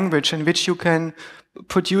more language in which you can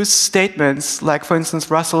produce statements like, for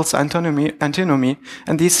instance, Russell's antinomy,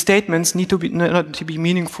 and these statements need to be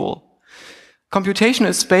meaningful. Computation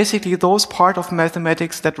is basically those part of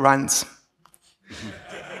mathematics that runs.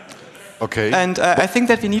 Okay. And I think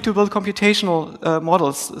that we need to build computational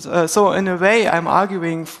models. So in a way, I'm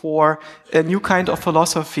arguing for a new kind of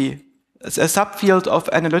philosophy, a subfield of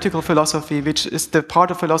analytical philosophy, which is the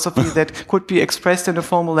part of philosophy that could be expressed in a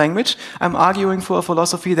formal language. I'm arguing for a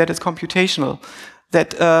philosophy that is computational,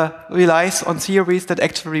 that relies on theories that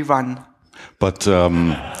actually run. But,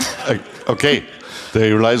 okay,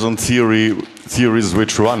 they rely on theories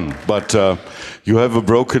which run, but you have a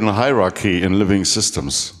broken hierarchy in living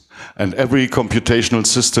systems. And every computational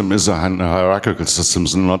system is a hierarchical system,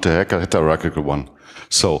 not a heterarchical one.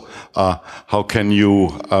 So, how can you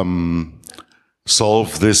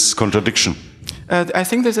solve this contradiction? I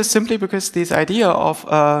think this is simply because this idea of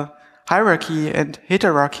hierarchy and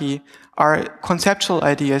heterarchy are conceptual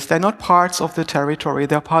ideas. They're not parts of the territory,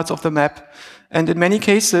 they're parts of the map. And in many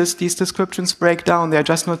cases, these descriptions break down. They're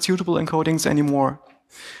just not suitable encodings anymore.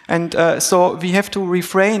 And so we have to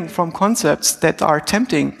refrain from concepts that are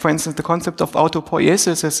tempting. For instance, the concept of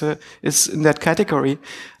autopoiesis is in that category,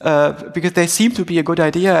 because they seem to be a good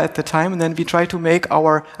idea at the time, and then we try to make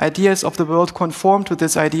our ideas of the world conform to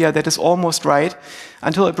this idea that is almost right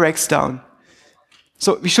until it breaks down.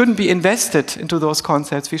 So we shouldn't be invested into those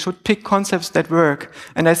concepts. We should pick concepts that work.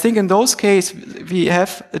 And I think in those cases, we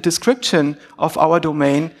have a description of our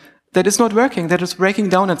domain that is not working, that is breaking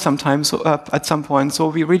down at some point. So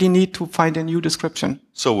we really need to find a new description.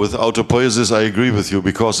 So with autopoiesis, I agree with you,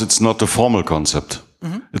 because it's not a formal concept.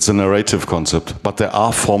 Mm-hmm. It's a narrative concept. But there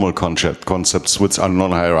are formal concepts which are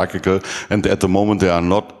non-hierarchical, and at the moment they are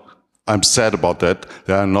not, I'm sad about that,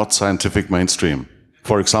 they are not scientific mainstream.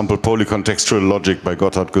 For example, polycontextual logic by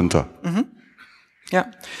Gotthard Günther. Mm-hmm.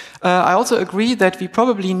 Yeah. I also agree that we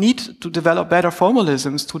probably need to develop better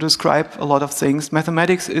formalisms to describe a lot of things.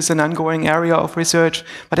 Mathematics is an ongoing area of research,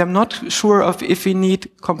 but I'm not sure if we need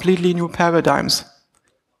completely new paradigms.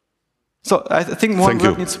 So I think more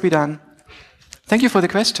work needs to be done. Thank you for the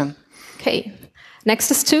question. Okay. Next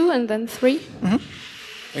is 2 and then 3. Mm-hmm.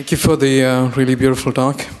 Thank you for the really beautiful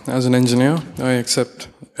talk. As an engineer, I accept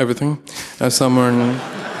everything. As someone,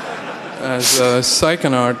 as a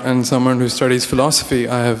psychonaut and someone who studies philosophy,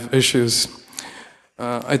 I have issues.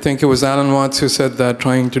 I think it was Alan Watts who said that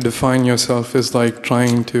trying to define yourself is like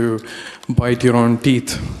trying to bite your own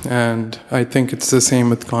teeth. And I think it's the same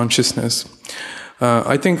with consciousness.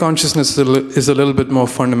 I think consciousness is a little bit more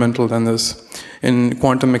fundamental than this. In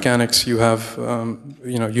quantum mechanics, you have,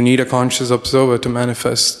 you need a conscious observer to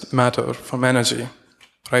manifest matter from energy,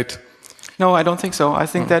 right? No, I don't think so. I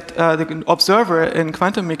think that the observer in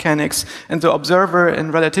quantum mechanics and the observer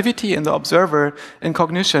in relativity and the observer in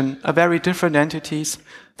cognition are very different entities.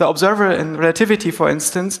 The observer in relativity, for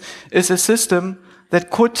instance, is a system that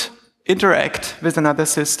could interact with another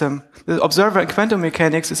system. The observer in quantum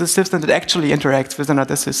mechanics is a system that actually interacts with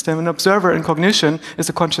another system. An observer in cognition is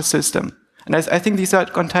a conscious system. And I think these are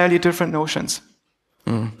entirely different notions.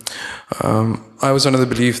 I was under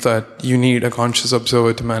the belief that you need a conscious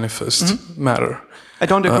observer to manifest matter. I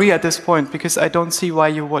don't agree at this point because I don't see why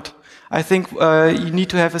you would. I think you need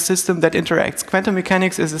to have a system that interacts. Quantum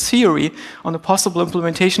mechanics is a theory on a possible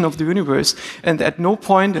implementation of the universe, and at no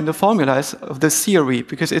point in the formulas of this theory,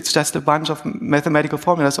 because it's just a bunch of mathematical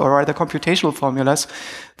formulas, or rather computational formulas,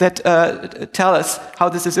 that tell us how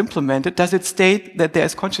this is implemented, does it state that there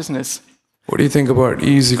is consciousness. What do you think about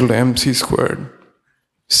E is equal to mc squared?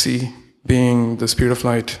 C being the speed of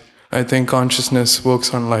light. I think consciousness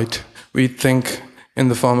works on light. We think in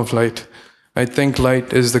the form of light. I think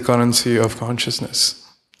light is the currency of consciousness.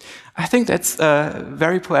 I think that's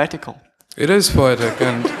very poetical. It is poetic,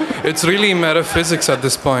 and it's really metaphysics at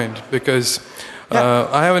this point, because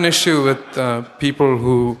I have an issue with people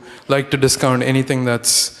who like to discount anything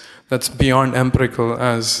that's beyond empirical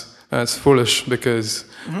as foolish, because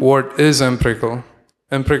what is empirical?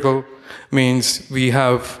 Empirical means we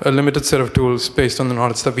have a limited set of tools based on the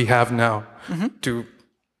knowledge that we have now to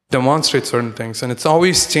demonstrate certain things, and it's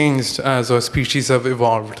always changed as our species have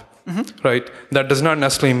evolved, right? That does not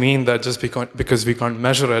necessarily mean that just because we can't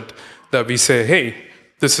measure it, that we say, hey,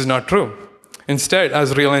 this is not true. Instead,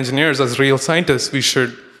 as real engineers, as real scientists, we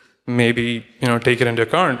should maybe, take it into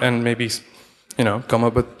account and maybe, come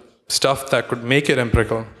up with stuff that could make it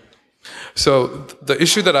empirical. So the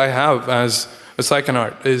issue that I have as a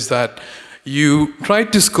psychonaut is that you try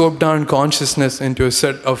to scope down consciousness into a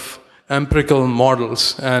set of empirical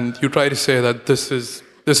models, and you try to say that this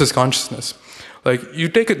is consciousness. Like, you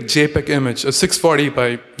take a JPEG image, a 640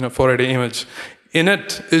 by 480 image. In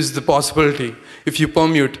it is the possibility, if you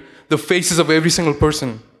permute the faces of every single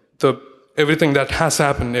person, everything that has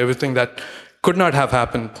happened, everything that could not have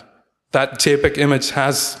happened, that JPEG image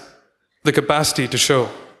has the capacity to show,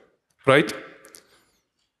 right?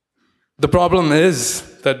 The problem is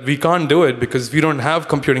that we can't do it because we don't have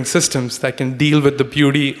computing systems that can deal with the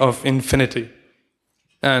beauty of infinity.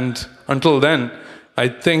 And until then, I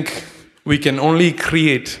think we can only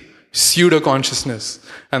create pseudo-consciousness,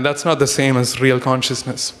 and that's not the same as real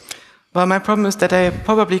consciousness. Well, my problem is that I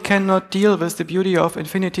probably cannot deal with the beauty of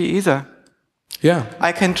infinity either. Yeah.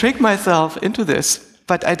 I can trick myself into this,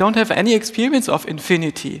 but I don't have any experience of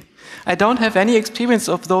infinity. I don't have any experience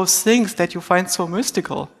of those things that you find so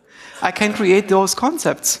mystical. I can create those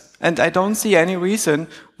concepts, and I don't see any reason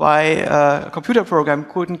why a computer program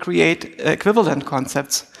couldn't create equivalent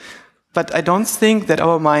concepts. But I don't think that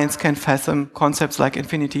our minds can fathom concepts like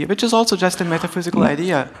infinity, which is also just a metaphysical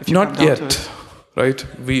idea. If you Not yet, right?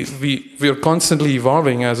 We are constantly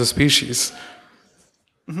evolving as a species,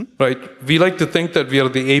 right? We like to think that we are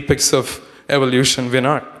the apex of evolution. We're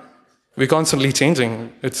not. We're constantly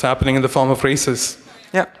changing. It's happening in the form of races.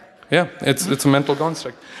 Yeah. Yeah, it's a mental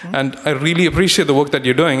construct. And I really appreciate the work that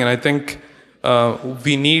you're doing, and I think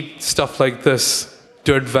we need stuff like this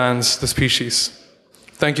to advance the species.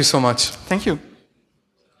 Thank you so much. Thank you.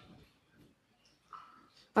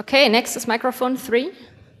 Okay, next is microphone 3.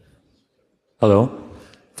 Hello.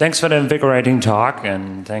 Thanks for the invigorating talk,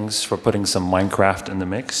 and thanks for putting some Minecraft in the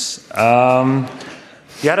mix.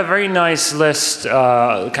 You had a very nice list,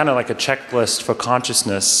 kind of like a checklist for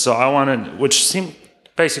consciousness. So I wanted, which seemed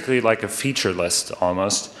basically like a feature list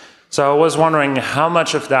almost. So I was wondering, how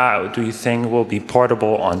much of that do you think will be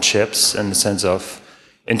portable on chips in the sense of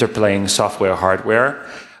interplaying software, hardware?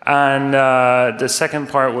 And the second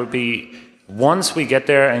part would be, once we get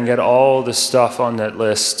there and get all the stuff on that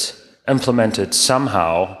list implemented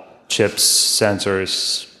somehow, chips,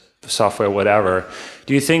 sensors, software, whatever,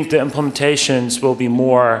 do you think the implementations will be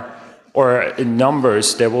more, or in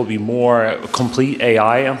numbers, there will be more complete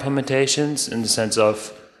AI implementations in the sense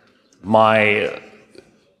of my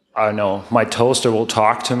toaster will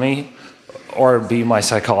talk to me or be my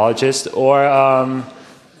psychologist, or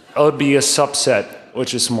it would be a subset,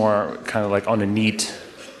 which is more kind of like on a need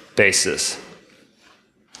basis?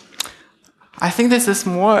 I think this is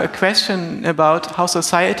more a question about how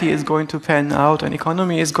society is going to pan out, and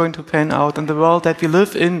economy is going to pan out, and the world that we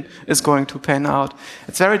live in is going to pan out.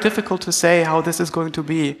 It's very difficult to say how this is going to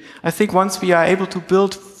be. I think once we are able to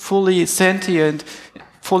build fully sentient,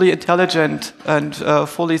 fully intelligent and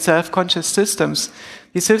fully self-conscious systems,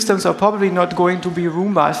 these systems are probably not going to be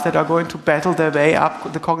Roombas that are going to battle their way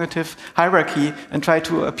up the cognitive hierarchy and try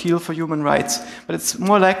to appeal for human rights. But it's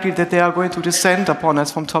more likely that they are going to descend upon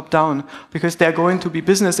us from top down, because they are going to be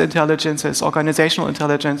business intelligences, organizational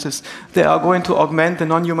intelligences. They are going to augment the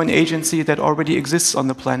non-human agency that already exists on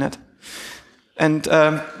the planet. And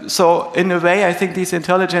so in a way, I think these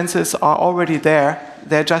intelligences are already there.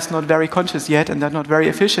 They're just not very conscious yet, and they're not very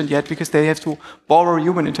efficient yet, because they have to borrow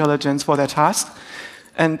human intelligence for their task.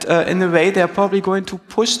 And in a way, they're probably going to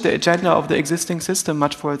push the agenda of the existing system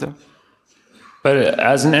much further. But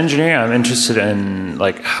as an engineer, I'm interested in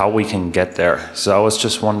like how we can get there. So I was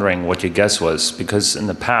just wondering what your guess was, because in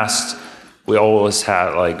the past, we always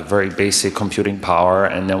had like very basic computing power,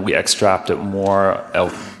 and then we extracted more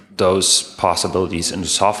of those possibilities into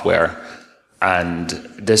software. And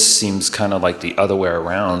this seems kind of like the other way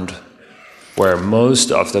around, where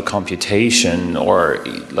most of the computation or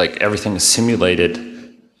like everything is simulated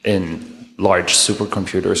in large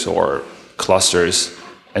supercomputers or clusters,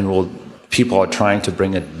 and people are trying to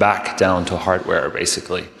bring it back down to hardware,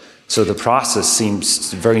 basically. So the process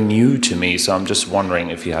seems very new to me, so I'm just wondering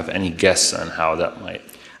if you have any guess on how that might...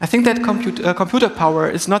 I think that computer power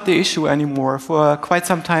is not the issue anymore for quite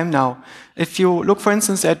some time now. If you look, for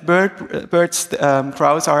instance, at birds,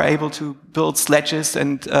 crows are able to build sledges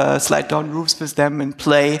and slide down roofs with them and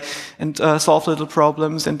play and solve little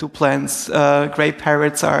problems and do plans. Gray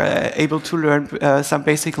parrots are able to learn some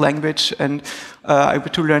basic language and able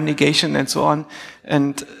to learn negation and so on.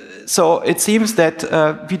 And so it seems that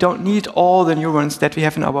we don't need all the neurons that we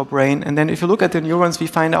have in our brain. And then if you look at the neurons, we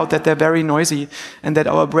find out that they're very noisy and that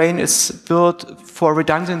our brain is built for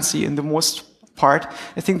redundancy in the most part.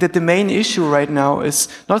 I think that the main issue right now is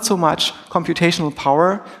not so much computational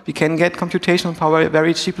power. We can get computational power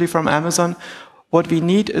very cheaply from Amazon. What we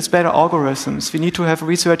need is better algorithms. We need to have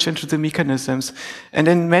research into the mechanisms. And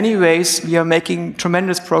in many ways, we are making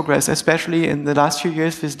tremendous progress, especially in the last few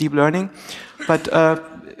years with deep learning. But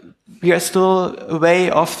we are still a way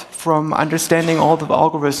off from understanding all the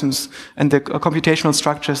algorithms and the computational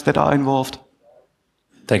structures that are involved.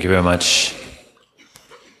 Thank you very much.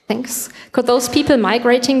 Thanks. Could those people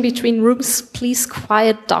migrating between rooms please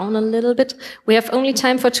quiet down a little bit? We have only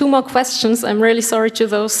time for 2 more questions. I'm really sorry to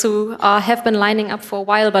those who have been lining up for a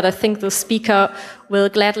while, but I think the speaker will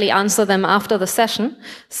gladly answer them after the session.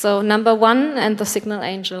 So number 1 and the signal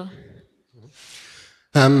angel.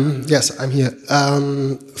 Yes, I'm here.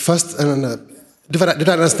 First, did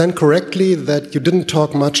I understand correctly that you didn't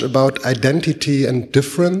talk much about identity and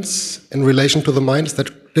difference in relation to the mind?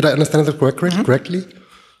 Did I understand that correctly?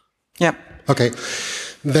 Yeah. Okay.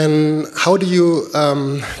 Then how do you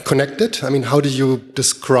connect it? I mean, how do you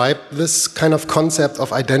describe this kind of concept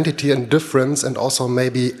of identity and difference, and also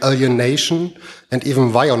maybe alienation and even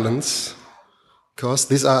violence? Because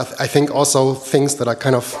these are, I think, also things that are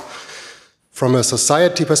kind of, from a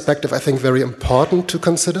society perspective, I think very important to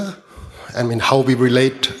consider. I mean, how we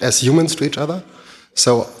relate as humans to each other.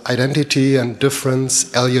 So identity and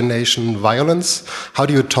difference, alienation, violence. How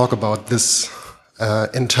do you talk about this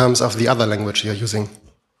in terms of the other language you're using?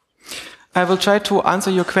 I will try to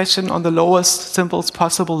answer your question on the lowest, simplest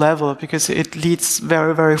possible level, because it leads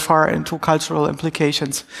very, very far into cultural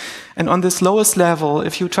implications. And on this lowest level,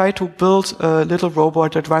 if you try to build a little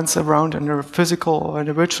robot that runs around in a physical or in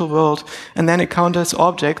a virtual world and then encounters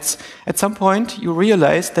objects, at some point you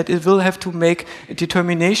realize that it will have to make a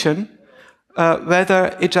determination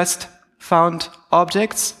whether it just found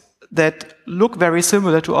objects that look very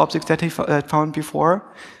similar to objects that he found before,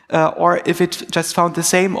 or if it just found the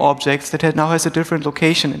same objects that now has a different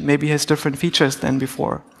location and maybe has different features than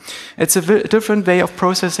before. It's a different way of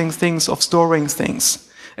processing things, of storing things.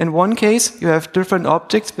 In one case, you have different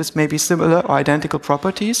objects with maybe similar or identical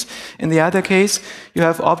properties. In the other case, you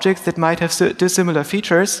have objects that might have dissimilar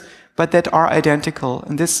features, but that are identical.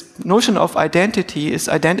 And this notion of identity is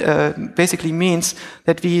basically means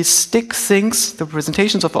that we stick things, the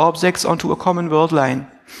representations of objects, onto a common world line.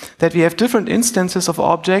 That we have different instances of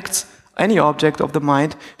objects, any object of the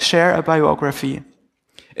mind, share a biography.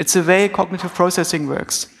 It's the way cognitive processing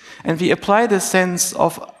works. And we apply this sense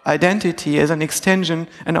of identity as an extension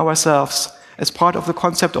in ourselves, as part of the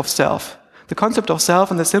concept of self. The concept of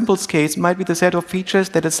self in the simplest case might be the set of features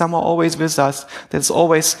that is somehow always with us, that is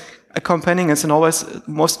always accompanying us and always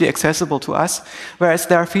mostly accessible to us, whereas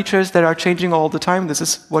there are features that are changing all the time. This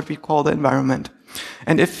is what we call the environment.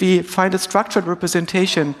 And if we find a structured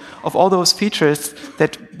representation of all those features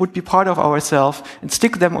that would be part of ourselves and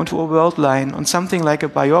stick them onto a world line, on something like a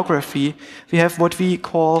biography, we have what we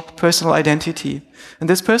call personal identity. And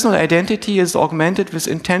this personal identity is augmented with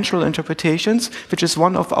intentional interpretations, which is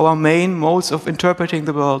one of our main modes of interpreting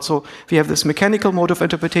the world. So we have this mechanical mode of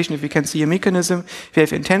interpretation, if we can see a mechanism. We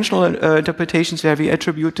have intentional interpretations where we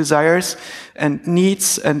attribute desires and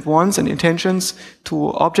needs and wants and intentions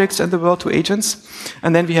to objects in the world, to agents.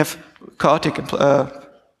 And then we have chaotic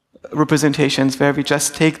representations where we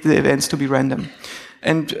just take the events to be random.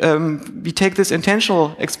 And we take this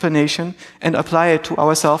intentional explanation and apply it to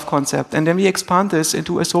our self-concept. And then we expand this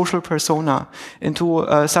into a social persona, into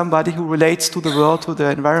somebody who relates to the world, to the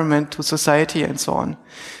environment, to society, and so on.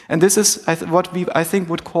 And this is what I think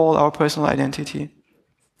would call our personal identity.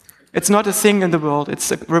 It's not a thing in the world,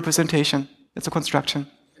 it's a representation, it's a construction.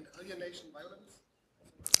 And alienation, violence?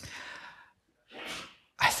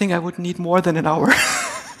 I think I would need more than an hour.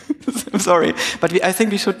 I'm sorry, but I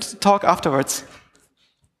think we should talk afterwards.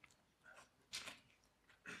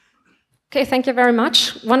 Okay, thank you very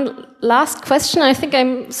much. One last question. I think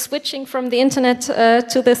I'm switching from the internet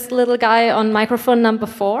to this little guy on microphone number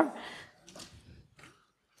 4.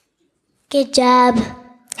 Good job.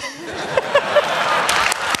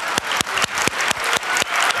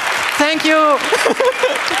 Thank you.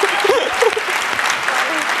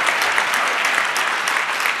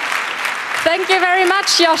 Thank you very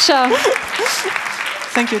much, Joscha.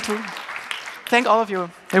 Thank you too. Thank all of you.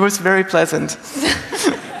 It was very pleasant.